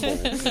possible.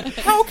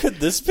 How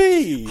could this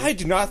be? I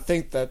do not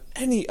think that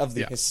any of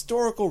the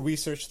historical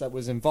research that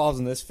was involved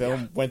in this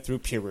film went through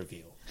peer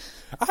review.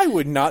 I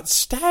would not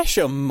stash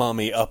a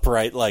mummy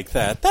upright like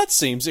that. That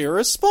seems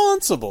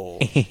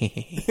irresponsible.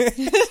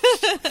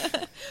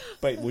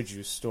 But would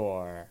you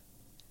store...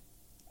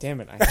 Damn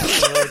it,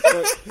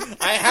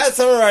 I had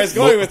somewhere I was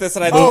going with this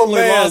and I totally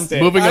lost it.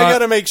 Moving on. I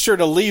gotta make sure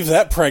to leave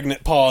that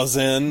pregnant pause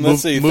in.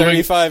 Let's see,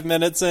 35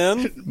 minutes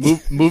in.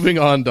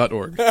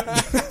 Movingon.org.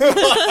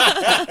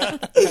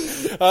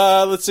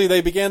 Let's see, they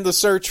began the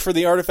search for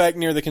the artifact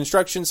near the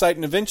construction site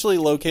and eventually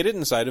located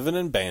inside of an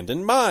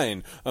abandoned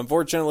mine.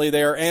 Unfortunately,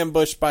 they are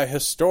ambushed by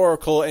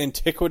historical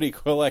antiquity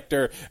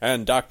collector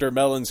and Dr.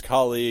 Mellon's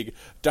colleague,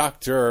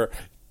 Dr.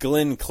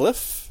 Glenn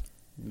Cliff.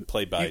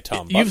 Played by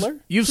Tom Butler.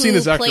 You've seen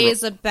this actor. Who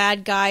plays a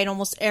bad guy in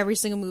almost every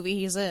single movie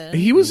he's in.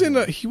 He was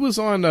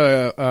on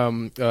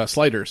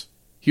Sliders.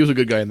 He was a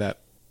good guy in that.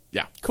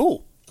 Yeah.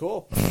 Cool.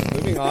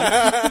 Moving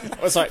on.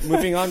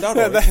 Moving on.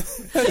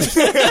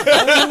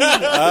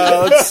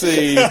 Let's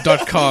see.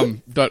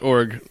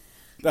 .com.org.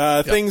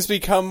 Things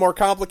become more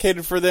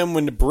complicated for them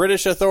when the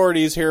British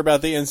authorities hear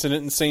about the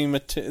incident and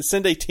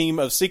send a team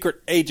of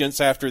secret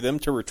agents after them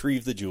to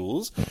retrieve the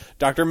jewels.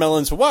 Dr.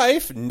 Mellon's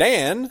wife,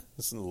 Nan,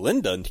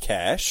 Linda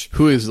Cash,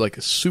 who is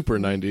like super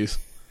 90s.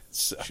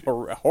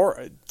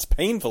 It's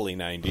painfully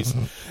 90s.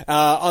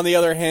 On the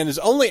other hand, is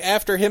only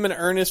after him and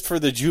Ernest for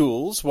the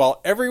jewels.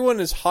 While everyone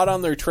is hot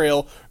on their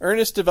trail,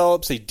 Ernest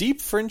develops a deep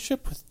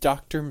friendship with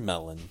Dr.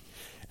 Mellon.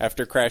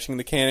 After crashing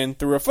the cannon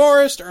through a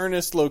forest,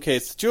 Ernest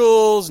locates the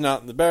jewels, not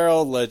in the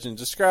barrel, legend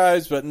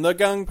describes, but in the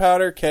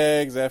gunpowder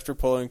kegs. After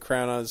pulling the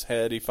crown on his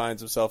head, he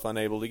finds himself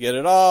unable to get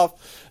it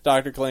off.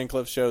 Dr.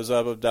 Clincliffe shows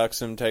up, abducts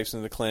him, takes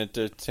him to Clint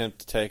to attempt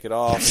to take it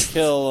off and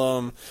kill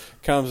him.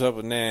 Comes up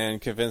with Nan,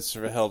 convinces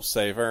her to help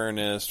save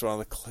Ernest.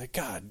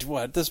 God,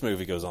 what? This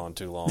movie goes on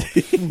too long.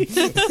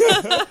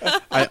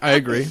 I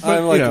agree. But,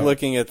 I'm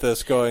looking at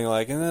this going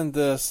and then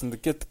this, and to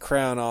get the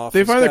crown off.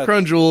 They find the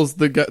crown jewels.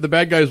 The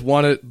bad guys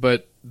want it,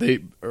 but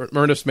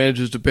Ernest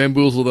manages to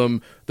bamboozle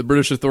them. The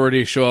British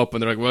authorities show up,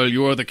 and they're like, well,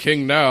 you are the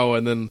king now.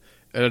 And then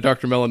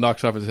Dr. Mellon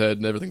knocks off his head,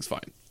 and everything's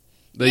fine.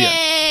 Yeah,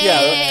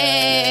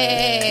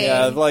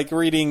 like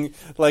reading,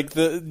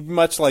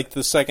 much like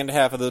the second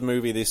half of the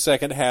movie, the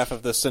second half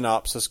of the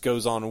synopsis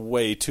goes on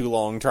way too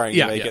long trying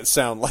to make it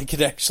sound like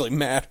it actually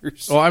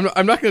matters. Well,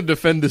 I'm not going to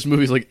defend this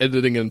movie's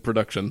editing and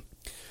production.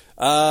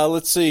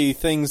 Let's see,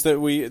 things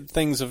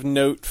of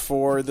note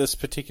for this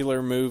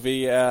particular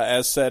movie.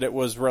 As said, it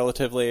was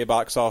relatively a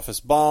box office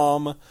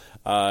bomb,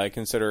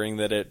 considering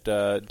that it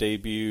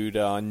debuted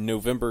on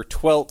November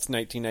 12th,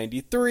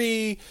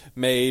 1993,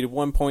 made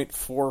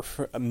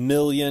 $1.4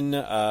 million,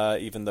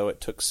 even though it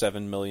took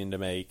 $7 million to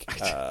make,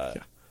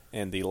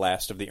 and the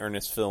last of the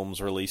Ernest films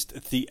released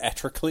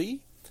theatrically.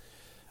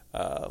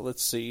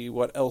 Let's see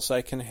what else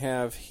I can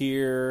have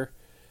here.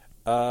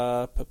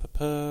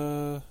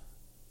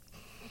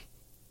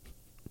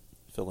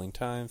 Filling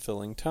time.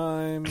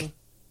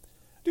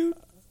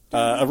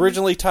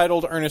 Originally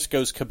titled Ernest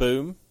Goes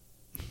Kaboom.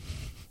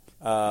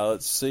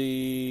 Let's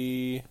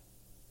see.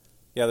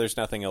 Yeah, there's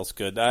nothing else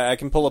good. I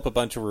can pull up a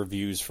bunch of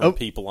reviews from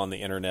people on the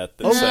internet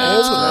that say it's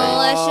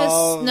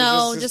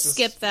great. Just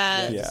skip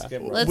that. Yeah.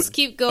 Let's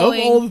keep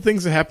going. Of all the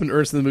things that happen to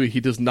Ernest in the movie, he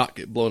does not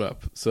get blown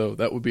up. So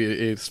that would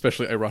be a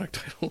especially ironic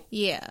title.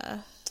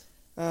 Yeah.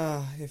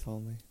 If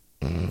only.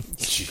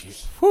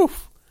 Jeez. Whew.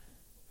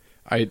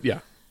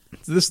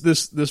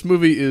 This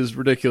movie is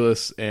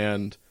ridiculous,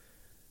 and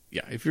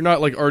if you're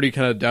not already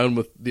kind of down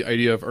with the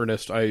idea of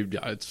Ernest, I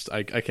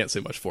can't say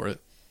much for it.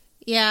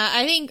 Yeah,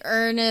 I think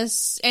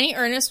any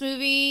Ernest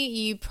movie,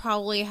 you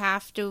probably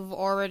have to have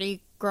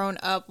already grown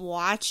up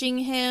watching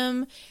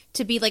him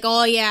to be like,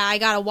 oh yeah, I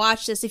gotta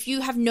watch this. If you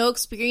have no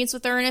experience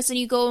with Ernest and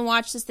you go and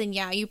watch this, then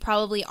you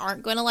probably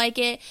aren't going to like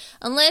it.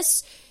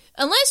 Unless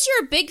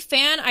you're a big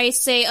fan, I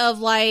say,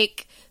 of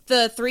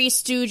the Three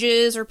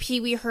Stooges or Pee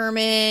Wee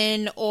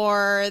Herman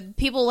or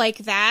people like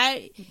that,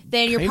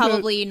 then you're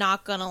probably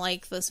not gonna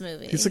like this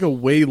movie. He's a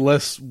way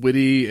less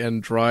witty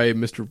and dry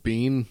Mr.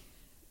 Bean.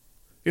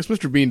 I guess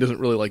Mr. Bean doesn't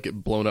really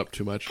get blown up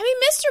too much. I mean,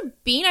 Mr.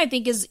 Bean I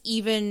think is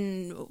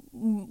even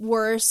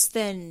worse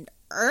than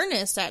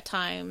Ernest at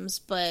times,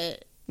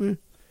 but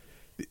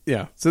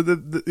yeah. So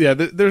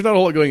there's not a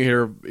lot going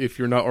here if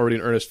you're not already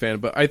an Ernest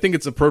fan, but I think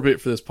it's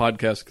appropriate for this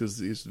podcast because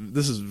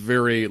this is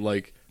very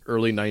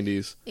early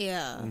 90s.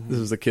 Yeah. This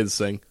is the kids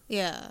thing.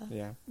 Yeah.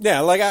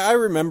 Yeah, I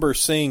remember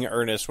seeing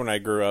Ernest when I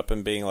grew up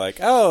and being like,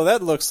 oh,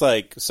 that looks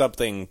like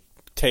something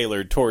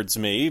tailored towards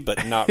me,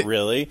 but not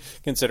really,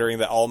 considering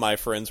that all my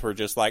friends were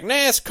just like,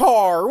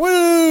 NASCAR,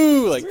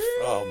 woo!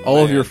 All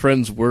of your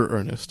friends were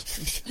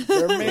Ernest.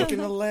 They're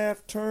making a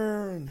left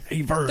turn.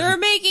 Hey, Vern. They're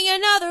making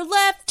another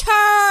left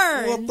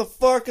turn! What the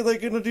fuck are they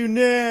gonna do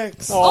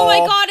next? Oh my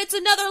god, it's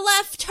another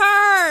left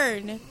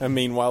turn! And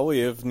meanwhile, we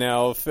have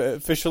now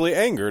officially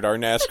angered our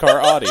NASCAR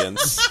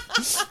audience.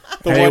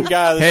 One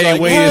guy that's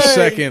wait a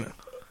second.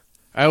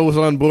 I was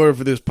on board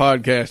for this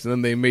podcast, and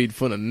then they made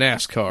fun of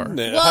NASCAR.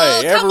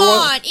 Well, come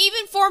on.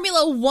 Even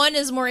Formula 1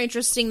 is more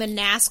interesting than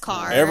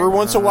NASCAR. Every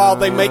once in a while,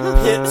 they make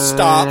pit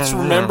stops.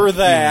 Remember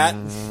that.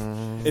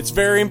 It's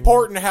very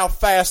important how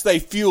fast they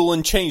fuel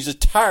and change the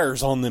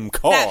tires on them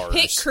cars. That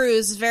pit crew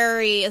is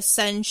very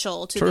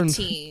essential to the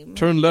team.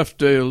 Turn left,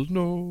 Dale.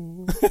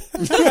 No.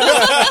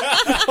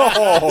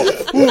 Wow.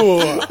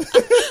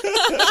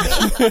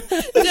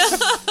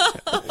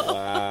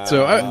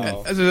 So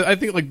I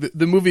think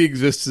the movie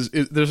exists.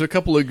 There's a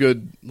couple of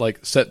good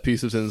set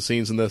pieces and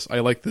scenes in this. I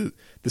like the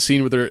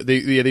scene where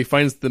they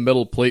find the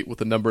metal plate with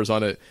the numbers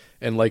on it,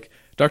 and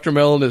Dr.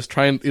 Mellon is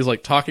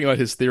talking about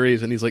his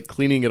theories, and he's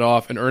cleaning it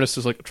off, and Ernest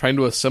is trying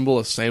to assemble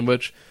a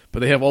sandwich,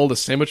 but they have all the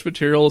sandwich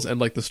materials and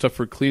the stuff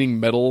for cleaning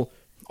metal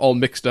all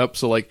mixed up.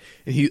 So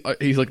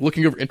he's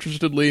looking over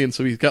interestedly, and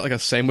so he's got a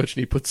sandwich,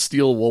 and he puts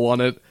steel wool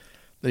on it.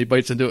 Then he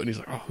bites into it, and he's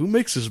like, "Oh, who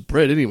makes this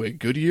bread anyway?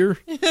 Goodyear."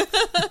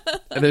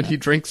 And then he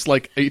drinks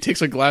he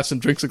takes a glass and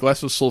drinks a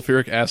glass of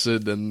sulfuric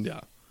acid, and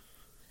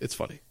it's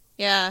funny.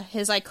 Yeah,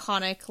 his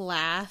iconic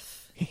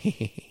laugh.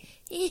 But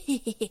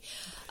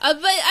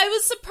I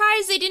was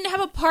surprised they didn't have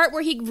a part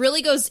where he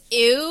really goes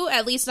ew,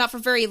 at least not for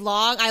very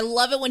long. I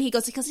love it when he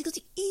goes ew. He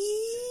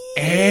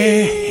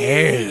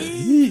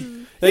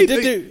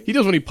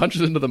does when he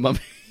punches into the mummy.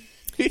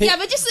 Yeah,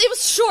 but it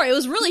was short. It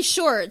was really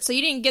short, so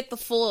you didn't get the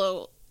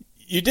full.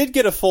 You did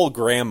get a full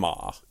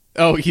grandma.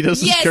 Oh, he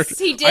does. Yes, his character.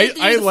 He did.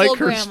 I like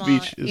her grandma.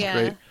 speech. Is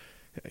great.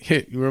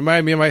 Hey, you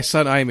remind me of my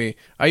son Amy.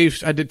 I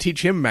had to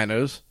teach him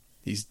manners.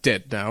 He's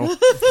dead now.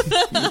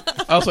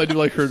 Also, I do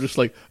like her just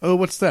oh,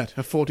 what's that?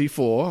 A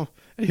 44?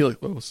 And he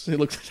looks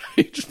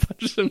he just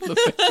punches him in the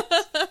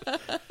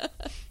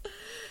face.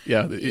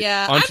 Yeah.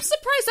 I'm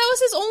surprised that was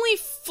his only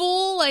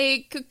full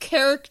like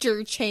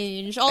character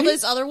change. All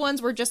those other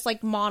ones were just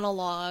like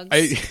monologues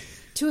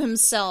to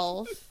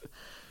himself.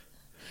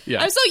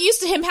 Yeah. I'm so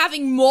used to him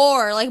having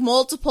more, like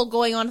multiple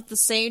going on at the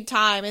same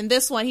time. And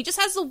this one, he just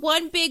has the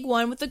one big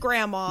one with the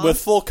grandma. With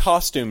full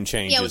costume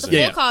changes. Yeah, with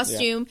the full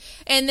costume.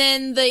 Yeah. And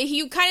then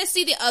you kind of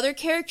see the other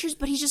characters,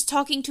 but he's just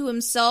talking to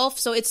himself.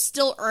 So it's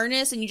still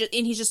Ernest, and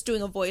he's just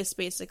doing a voice,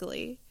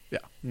 basically. Yeah.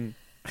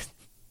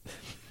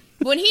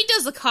 When he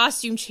does the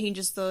costume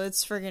changes, though,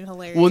 it's friggin'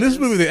 hilarious. Well, in this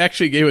movie, they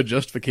actually gave a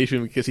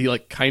justification because he,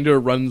 like, kind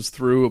of runs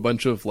through a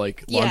bunch of,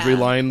 like, laundry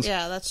lines.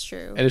 Yeah, that's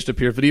true. And just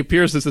appears. But he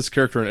appears as this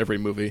character in every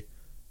movie.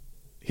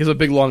 He has a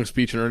big, long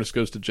speech, and Ernest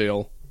goes to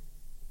jail.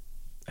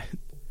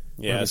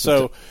 Yeah,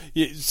 so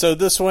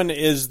this one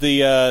is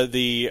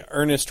the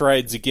Ernest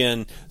Rides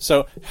Again.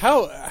 So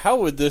how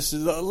would this...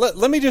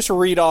 Let me just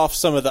read off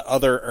some of the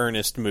other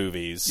Ernest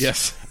movies.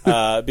 Yes.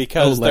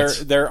 Because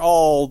they're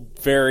all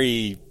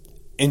very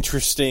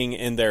interesting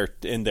in their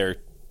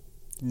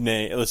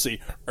name. Let's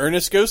see.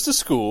 Ernest Goes to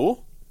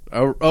School.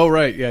 Oh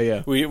right,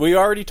 yeah. We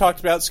already talked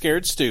about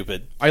Scared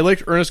Stupid. I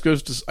liked Ernest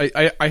Goes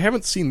to... I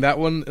haven't seen that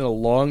one in a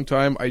long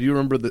time. I do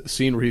remember the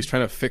scene where he's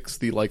trying to fix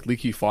the like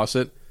leaky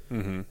faucet,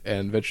 and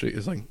eventually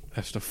is like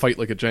has to fight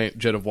like a giant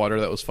jet of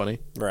water. That was funny.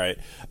 Right.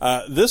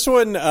 This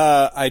one,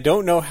 I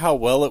don't know how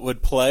well it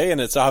would play,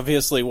 and it's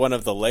obviously one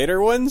of the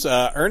later ones.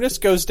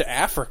 Ernest Goes to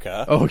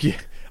Africa. Oh yeah,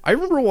 I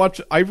remember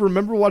watching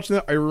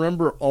that. I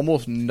remember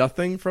almost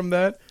nothing from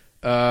that.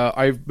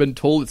 I've been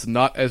told it's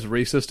not as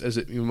racist as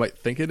you might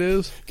think it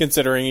is,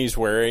 considering he's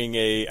wearing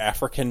a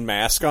African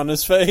mask on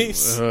his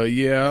face.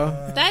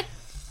 Yeah. That.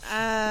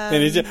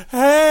 And he's just,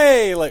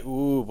 hey, like,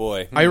 ooh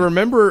boy. I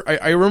remember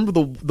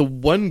the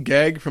one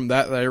gag from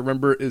that I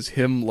remember is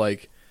him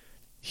like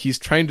he's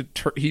trying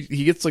to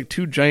he gets like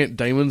two giant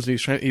diamonds and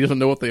he doesn't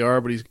know what they are,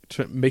 but he's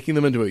making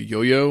them into a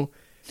yo-yo.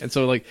 And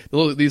so, like,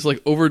 these,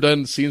 like,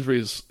 overdone scenes where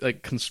he's,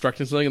 like,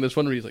 constructing something, and this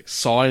one where he's, like,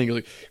 sawing, and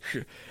he's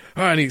like,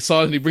 and he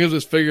saws, and he brings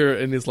his finger,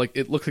 and he's, like,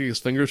 it looks like his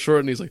finger's short,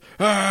 and he's like,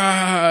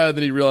 and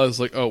then he realizes,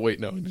 like, oh, wait,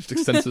 no, he just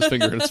extends his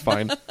finger, and it's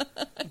fine.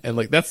 And,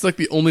 like, that's, like,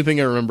 the only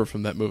thing I remember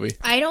from that movie.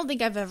 I don't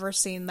think I've ever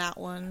seen that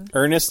one.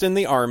 Ernest in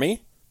the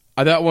Army.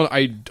 That one,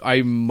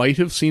 I might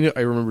have seen it. I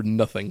remember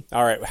nothing.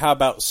 All right, how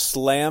about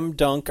Slam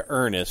Dunk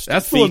Ernest,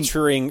 that's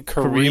featuring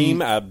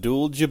Kareem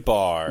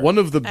Abdul-Jabbar? One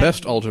of the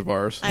best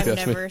Al-Jabbars. I've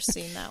never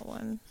seen that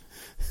one.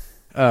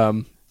 I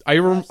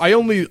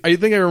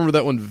think I remember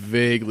that one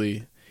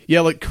vaguely. Yeah,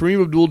 like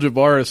Kareem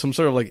Abdul-Jabbar is some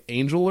sort of like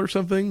angel or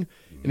something,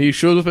 and he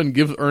shows up and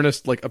gives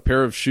Ernest like a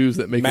pair of shoes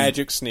that make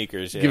magic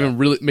sneakers. Yeah,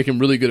 make him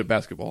really good at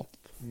basketball.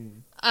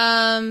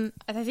 I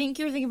think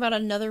you're thinking about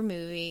another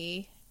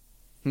movie.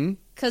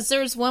 Because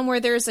there's one where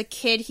there's a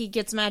kid, he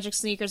gets magic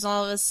sneakers, and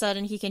all of a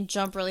sudden he can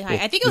jump really high.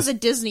 I think it was a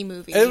Disney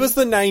movie. It was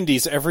the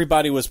 90s.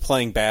 Everybody was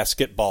playing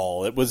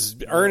basketball. It was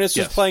Ernest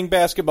was playing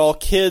basketball.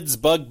 Kids,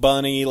 Bug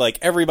Bunny, like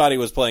everybody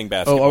was playing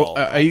basketball.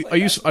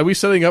 Are we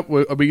setting up?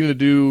 Are we going to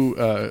do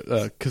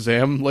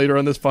Kazam later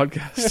on this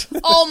podcast?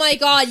 Oh my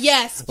God!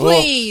 Yes,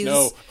 please.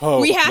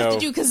 We have to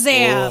do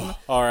Kazam. Oh.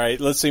 All right,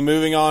 let's see.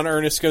 Moving on.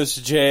 Ernest Goes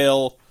to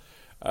Jail.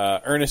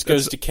 Ernest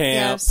Goes to Camp.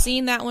 Yeah, I've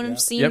seen that one.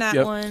 I've seen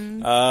that one.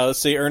 Let's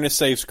see. Ernest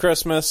Saves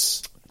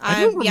Christmas.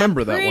 I don't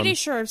remember that one. I'm pretty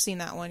sure I've seen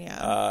that one.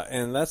 Yeah.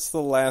 And that's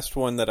the last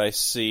one that I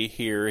see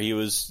here. He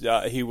was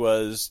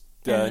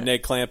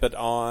Ned Clampett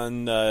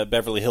on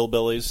Beverly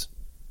Hillbillies.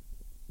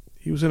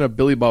 He was in a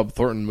Billy Bob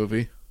Thornton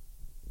movie.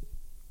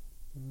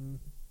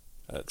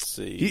 Let's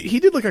see. He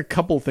did like a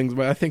couple things,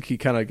 but I think he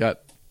kind of got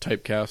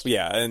typecast.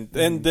 Yeah, and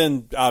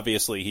then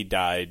obviously he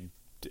died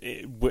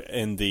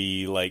in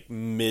the like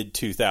mid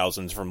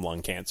 2000s from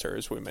lung cancer,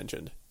 as we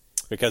mentioned,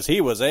 because he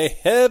was a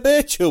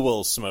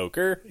habitual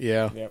smoker.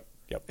 Yeah.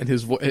 Yep. And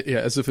his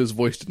as if his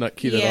voice did not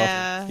keep it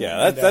off.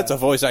 Yeah, that's a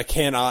voice I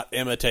cannot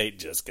imitate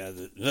just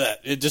because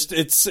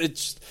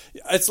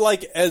it's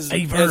like as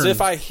if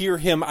I hear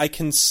him, I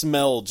can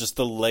smell just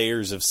the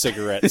layers of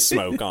cigarette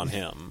smoke on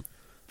him.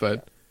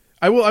 But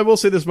I will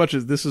say this much: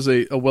 as this is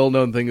a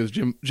well-known thing, is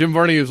Jim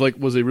Varney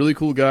was a really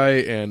cool guy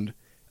and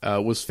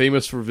was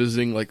famous for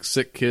visiting like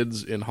sick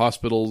kids in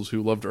hospitals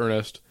who loved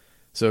Ernest.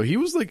 So he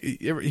was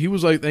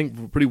I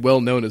think pretty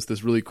well known as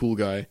this really cool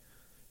guy.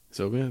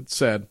 So it's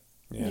sad.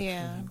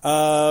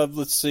 Yeah.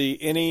 Let's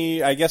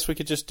see. I guess we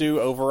could just do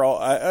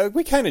overall.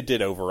 We kind of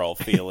did overall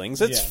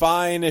feelings. It's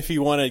fine if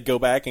you want to go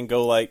back and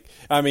go like.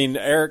 I mean,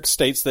 Eric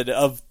states that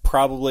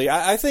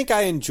I think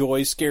I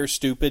enjoy Scare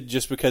Stupid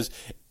just because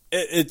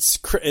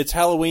it's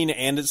Halloween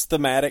and it's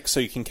thematic, so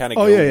you can kind of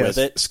go with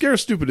it. Scare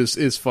Stupid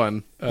is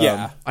fun.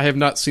 I have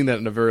not seen that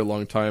in a very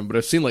long time, but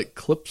I've seen like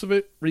clips of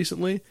it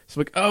recently. So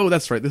I'm like, oh,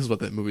 that's right. This is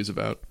what that movie's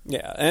about.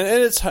 Yeah, and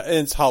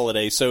it's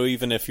holiday, so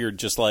even if you're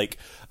just like,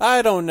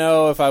 I don't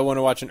know if I want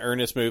to watch an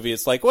Ernest movie,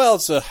 it's like, well,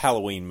 it's a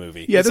Halloween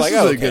movie. Yeah, it's this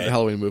is a good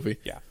Halloween movie.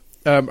 Yeah.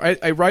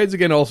 I Rides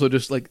Again also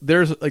just like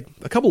there's like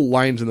a couple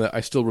lines in that I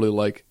still really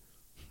like.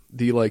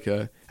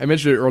 I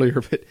mentioned it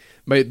earlier,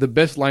 but the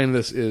best line in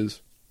this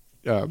is.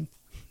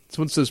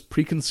 someone says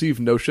preconceived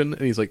notion,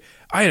 and he's like,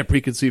 I had a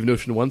preconceived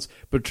notion once,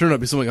 but it turned out to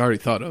be something I already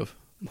thought of.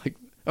 I'm like,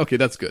 okay,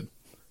 that's good.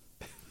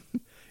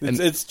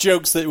 It's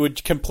jokes that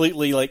would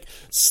completely like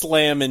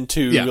slam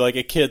into like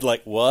a kid.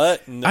 Like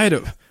what? And I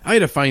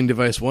had a fine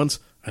device once.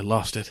 I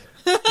lost it.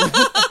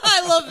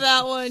 I love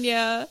that one.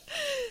 Yeah.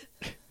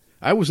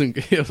 I was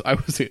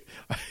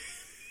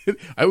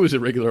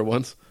irregular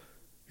once.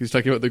 He was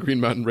talking about the Green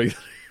Mountain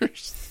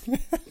Regulars.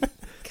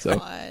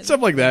 So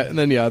stuff like that, and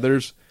then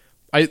there's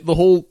I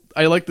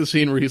like the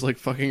scene where he's like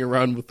fucking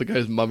around with the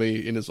guy's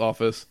mummy in his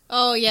office.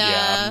 Oh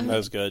yeah, that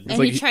was good.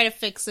 And he tried to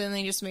fix it, and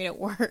they just made it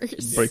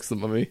worse. Breaks the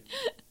mummy.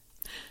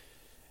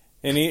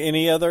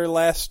 Any other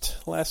last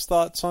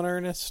thoughts on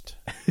Ernest?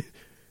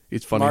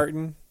 It's funny,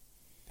 Martin.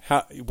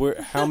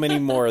 How many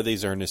more of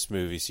these Ernest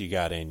movies you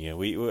got in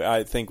you?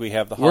 I think we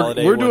have the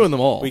holiday. We're doing them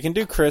all. We can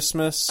do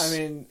Christmas. I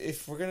mean,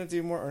 if we're gonna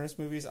do more Ernest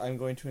movies, I'm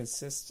going to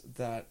insist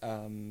that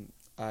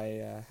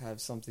I have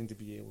something to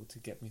be able to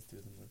get me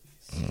through the movies.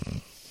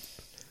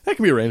 That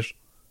can be arranged.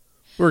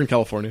 We're in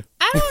California.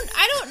 I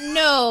don't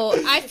know.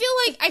 I feel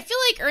like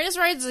Ernest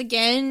Rides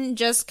Again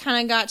just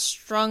kind of got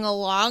strung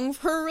along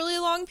for a really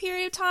long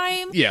period of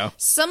time. Yeah.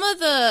 Some of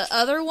the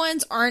other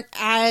ones aren't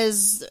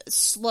as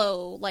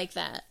slow like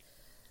that.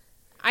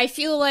 I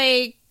feel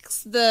like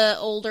the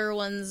older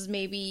ones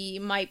might be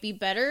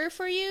better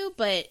for you,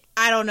 but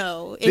I don't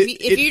know.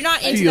 If you're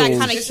not into that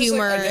kind of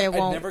humor, I it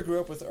won't. I never grew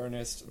up with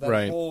Ernest.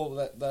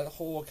 That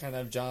whole kind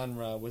of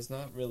genre was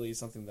not really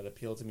something that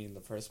appealed to me in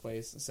the first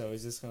place. So it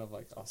was just kind of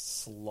like a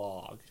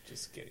slog.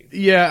 Just kidding.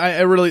 Yeah,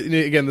 I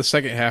really, again, the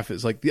second half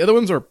is like the other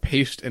ones are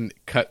paced and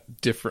cut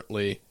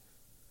differently.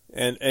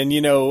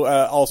 And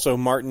also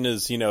Martin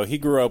is, he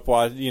grew up,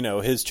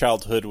 his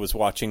childhood was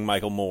watching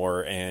Michael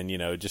Moore and,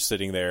 just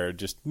sitting there,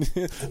 just,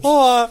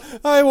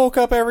 I woke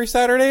up every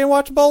Saturday and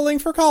watched Bowling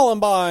for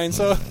Columbine,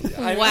 so.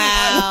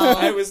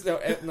 Wow.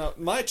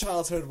 My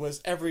childhood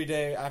was every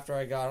day after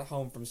I got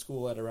home from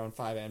school at around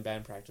 5 a.m.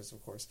 band practice,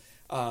 of course.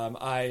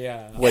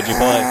 What'd you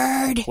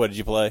play? What did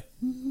you play?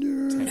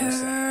 Tenor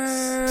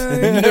sax.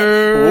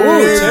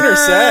 Ooh, tenor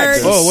sax.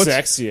 Oh, what's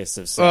sexiest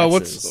of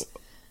saxes.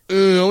 I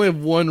only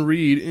have one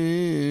reed.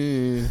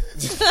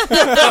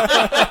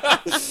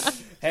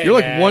 Hey, you're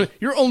like man.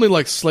 You're only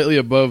like slightly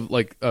above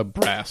like a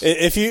brass.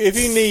 If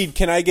you need,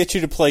 can I get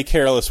you to play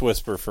Careless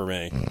Whisper for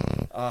me?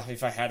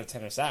 If I had a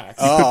tenor sax.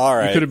 Oh, all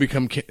right. You could have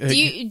become. Do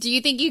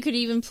you think you could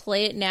even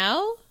play it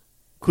now?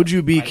 Could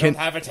you be? I don't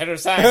have a tenor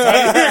sax.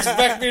 How do you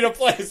expect me to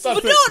play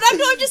something? Well,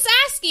 no, I'm just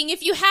asking.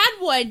 If you had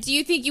one, do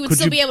you think you would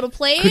still be able to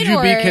play it? Could you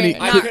or be Kenny?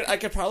 I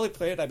could probably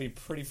play it. I'd be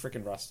pretty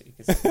freaking rusty.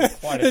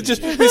 Quite a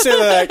Just few we say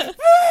like.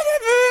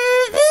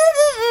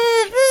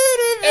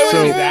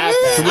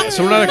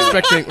 So we're not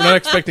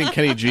expecting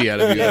Kenny G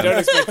out of you. Yeah,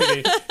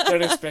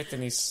 don't expect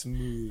any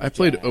smooth. I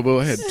played jazz. oboe.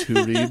 I had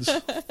 2 reeds.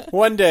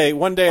 One day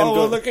I'm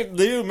going. Look at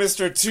you,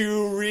 Mr.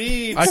 2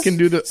 Reeds. I can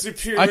do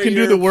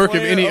the work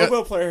of any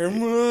oboe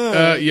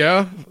player.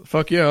 Yeah,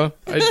 fuck yeah.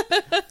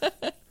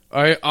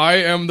 I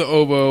am the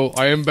oboe.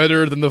 I am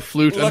better than the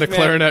flute and the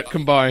clarinet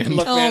combined.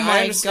 Look, man, my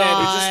I understand. We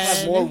God. just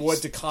have more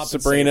wood to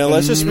compensate. Sabrina,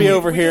 let's just be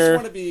over here.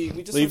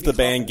 Leave the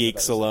band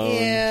geeks alone.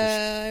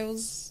 Yeah, I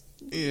was.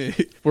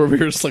 Where we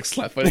were just like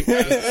slap fighting.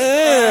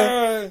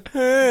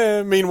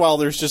 Meanwhile,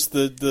 there's just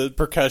the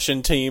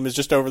percussion team is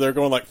just over there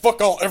going like,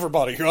 "Fuck all,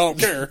 everybody! I don't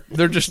care."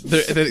 They're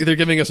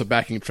giving us a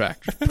backing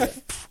track.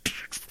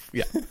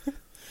 Yeah,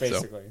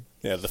 basically.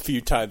 Yeah, the few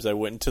times I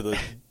went into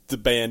the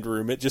band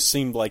room, it just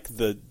seemed like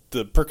the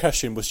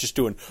percussion was just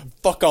doing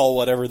fuck all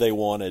whatever they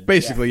wanted.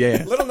 Basically,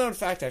 yeah. Little known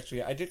fact,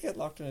 actually, I did get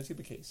locked in a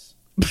tuba case.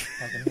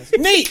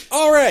 Neat.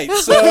 All right,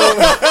 so.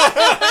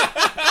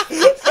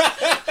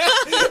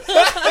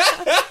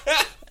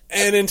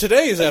 And in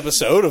today's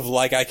episode of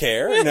Like I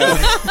Care, That's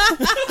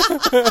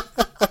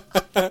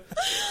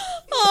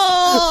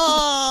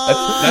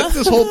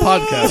this whole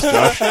podcast,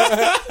 Josh.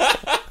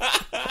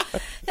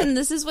 And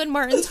this is when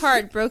Martin's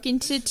heart broke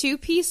into 2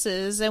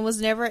 pieces and was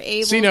never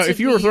able. See, now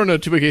if you were thrown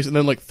out to tuba case and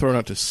then like thrown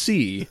out to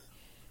sea,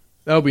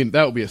 that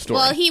would be a story.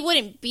 Well, he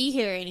wouldn't be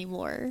here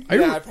anymore.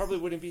 I probably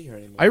wouldn't be here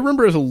anymore. I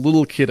remember as a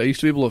little kid, I used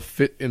to be able to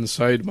fit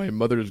inside my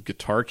mother's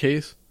guitar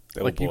case.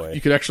 Oh, like boy.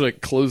 you could actually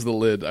like close the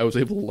lid. I was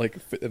able to like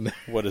fit in there.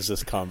 What is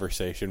this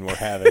conversation we're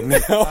having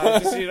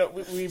now?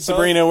 We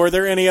Sabrina, were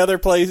there any other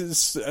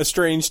places,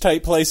 strange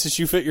type places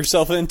you fit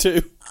yourself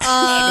into?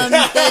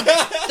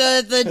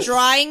 The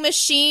drying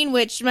machine,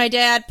 which my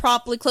dad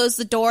promptly closed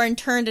the door and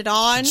turned it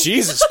on.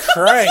 Jesus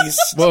Christ!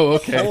 Whoa,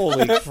 okay.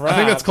 Holy crap! I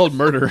think that's called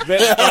murder.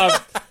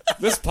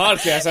 This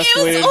podcast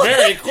escalated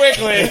very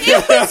quickly.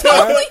 It was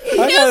only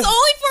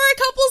for a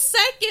couple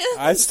seconds.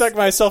 I stuck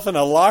myself in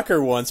a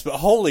locker once, but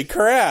holy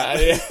crap!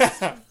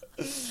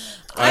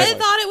 I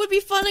thought it would be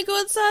fun to go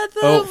inside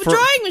the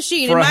drying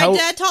machine, and my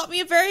dad taught me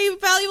a very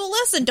valuable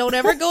lesson. Don't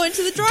ever go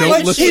into the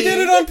drying machine. He did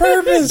it on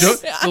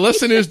purpose! The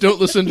lesson is don't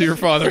listen to your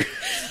father.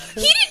 He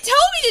didn't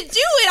tell me to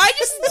do it. I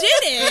just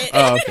did it.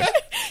 Oh, okay.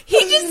 He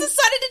just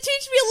decided to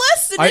teach me a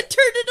lesson and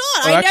turned it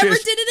on. I never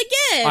did it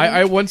again.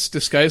 I once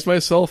disguised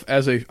myself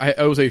as I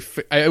was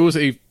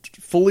a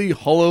fully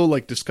hollow,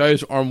 like,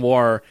 disguised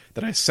armoire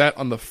that I sat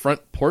on the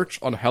front porch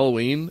on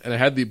Halloween, and I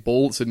had the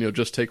bowl that said,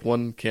 just take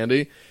one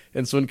candy.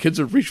 And so when kids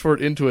would reach for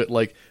it into it,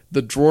 like,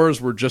 the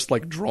drawers were just,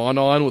 like, drawn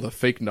on with a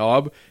fake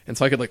knob, and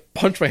so I could, like,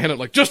 punch my hand out,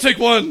 like, just take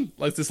one!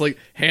 Like, this, like,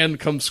 hand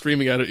comes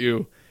screaming out at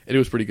you, and it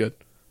was pretty good.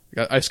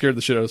 I scared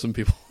the shit out of some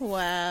people.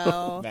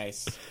 Wow.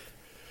 Nice.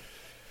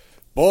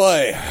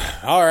 Boy,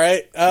 all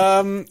right.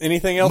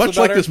 Anything else? Much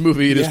about like her? this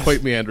movie, it is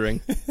quite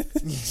meandering.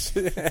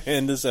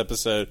 In this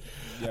episode.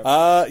 Yep.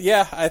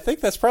 Yeah, I think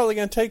that's probably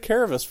going to take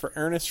care of us for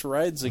Ernest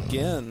Rides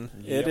Again.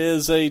 Yep.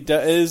 It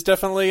is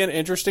definitely an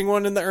interesting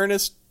one in the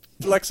Ernest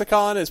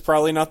lexicon. It's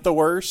probably not the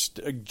worst,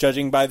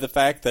 judging by the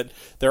fact that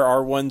there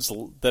are ones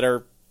that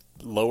are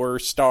lower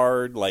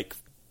starred, like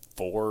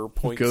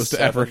 4.7. Goes to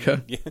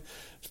Africa. Yeah.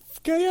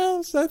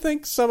 Yes, I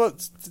think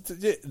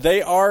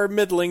they are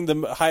middling.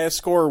 The highest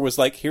score was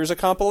like, here's a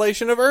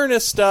compilation of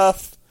Ernest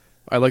stuff.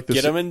 I like this.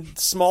 Get them in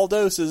small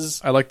doses.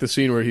 I like the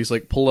scene where he's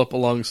like pull up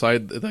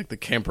alongside like the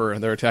camper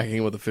and they're attacking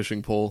him with a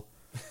fishing pole.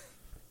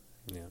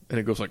 Yeah. And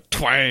it goes like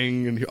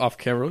twang and off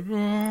camera. Like,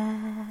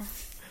 "Ah."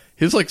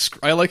 His like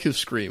I like his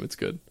scream. It's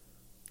good.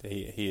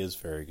 He is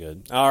very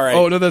good. All right.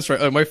 Oh no, that's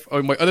right. My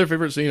other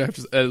favorite scene, I have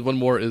to add one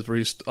more, is where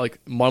he's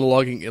like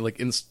monologuing like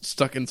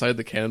stuck inside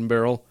the cannon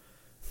barrel.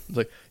 It's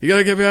like, you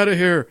gotta get me out of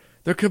here.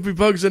 There could be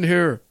bugs in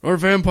here, or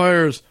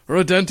vampires, or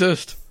a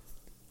dentist.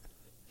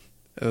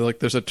 And like,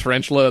 there's a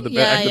tarantula at the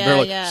back of the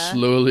barrel, like,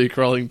 slowly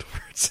crawling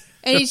towards him.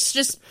 And he's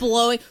just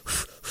blowing.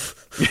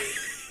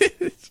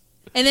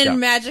 And then Yeah.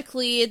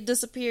 magically it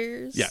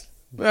disappears. Yeah,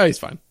 well, he's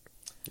fine.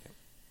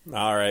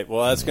 All right.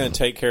 Well, that's going to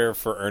take care of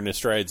for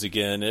Ernest Rides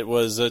Again.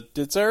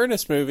 It's an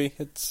Ernest movie.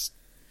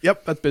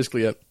 Yep, that's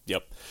basically it.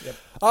 Yep.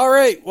 All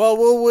right. Well,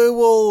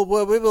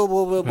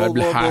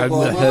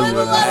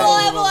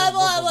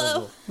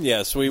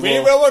 yes, we will. We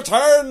will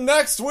return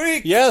next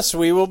week. Yes,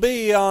 we will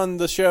be on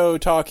the show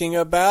talking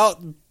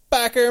about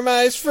Backer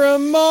Mice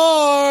from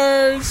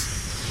Mars.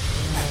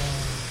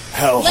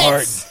 How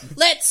hard?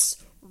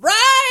 Let's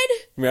ride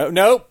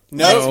Nope.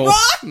 Let's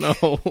rock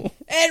No.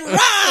 and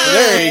ride.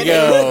 There you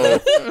go.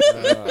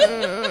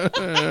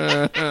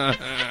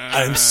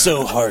 I'm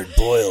so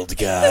hard-boiled,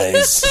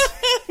 guys.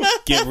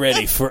 Get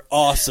ready for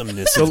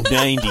awesomeness of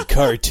 90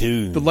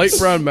 cartoons. The light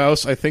brown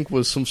mouse, I think,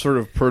 was some sort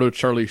of proto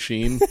Charlie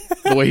Sheen.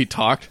 The way he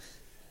talked.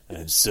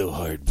 I'm so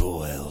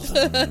hard-boiled.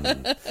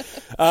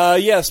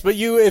 Yes, but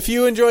if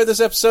you enjoyed this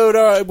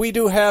episode, we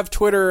do have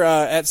Twitter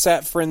at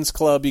Sat Friends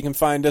Club. You can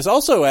find us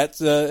also at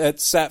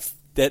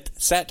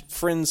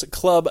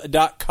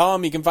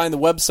satfriendsclub.com. You can find the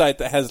website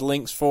that has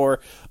links for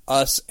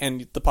us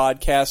and the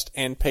podcast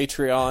and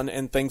Patreon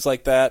and things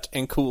like that,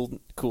 and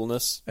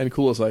coolness. And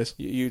cool as ice.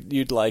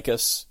 You'd like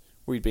us.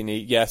 We'd be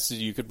neat. Yes,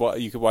 you could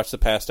watch the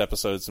past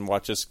episodes and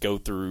watch us go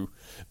through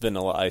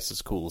Vanilla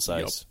Ice's Cool as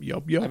Ice.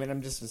 Yup. I mean,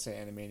 I'm just going to say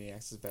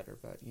Animaniacs is better,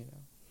 but, you know.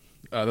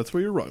 That's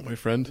where you're wrong, my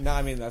friend. No,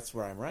 I mean, that's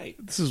where I'm right.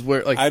 This is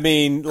where, like, I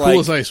mean, Cool like,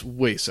 as Ice,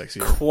 way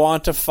sexier.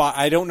 Quantify.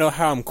 I don't know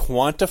how I'm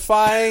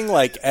quantifying,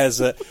 like,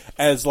 as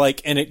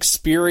like an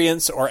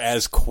experience or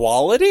as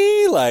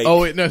quality. Like,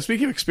 Oh wait, no.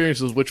 Speaking of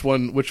experiences, which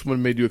one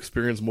made you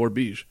experience more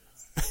beige?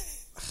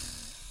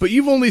 But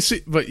you've only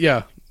seen. But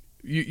yeah,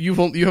 you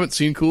haven't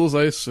seen Cool as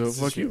Ice, so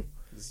fuck you.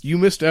 You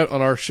missed out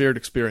on our shared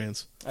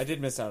experience. I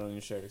did miss out on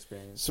your shared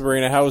experience.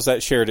 Sabrina, how was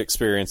that shared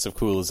experience of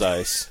Cool as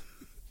Ice?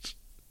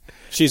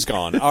 She's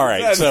gone. All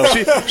right, so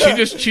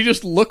She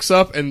just looks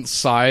up and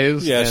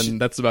sighs, Yeah,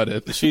 and that's about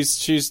it.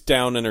 she's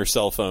down in her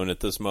cell phone at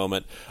this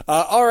moment.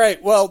 All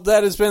right, well,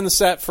 that has been the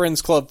Sat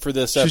Friends Club for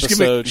this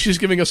episode. She's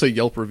giving us a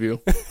Yelp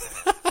review.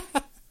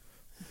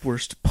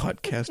 Worst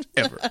podcast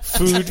ever.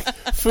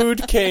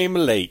 Food came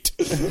late.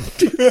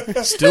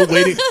 Still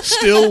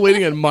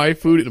waiting on my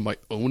food in my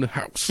own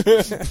house.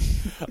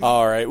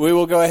 All right, we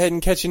will go ahead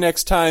and catch you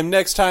next time.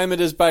 Next time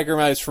it is Biker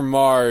Mice from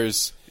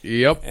Mars.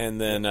 Yep.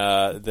 And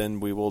then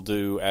we will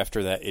do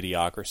after that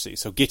Idiocracy.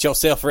 So get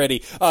yourself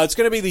ready. It's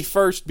going to be the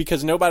first,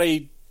 because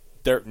nobody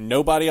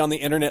on the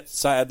internet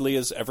sadly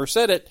has ever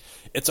said it.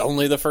 It's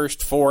only the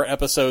first 4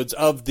 episodes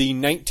of the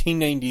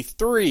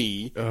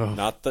 1993,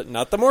 not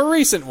the more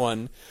recent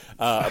one,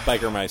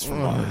 Biker Mice from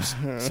Mars.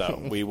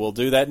 So we will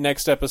do that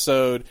next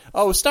episode.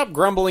 Oh, stop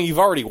grumbling! You've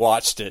already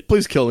watched it.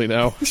 Please kill me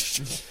now.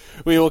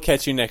 We will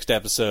catch you next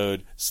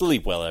episode.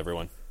 Sleep well,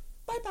 everyone.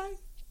 Bye bye.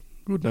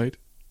 Good night.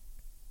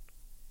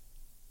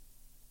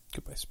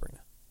 Goodbye, Sabrina.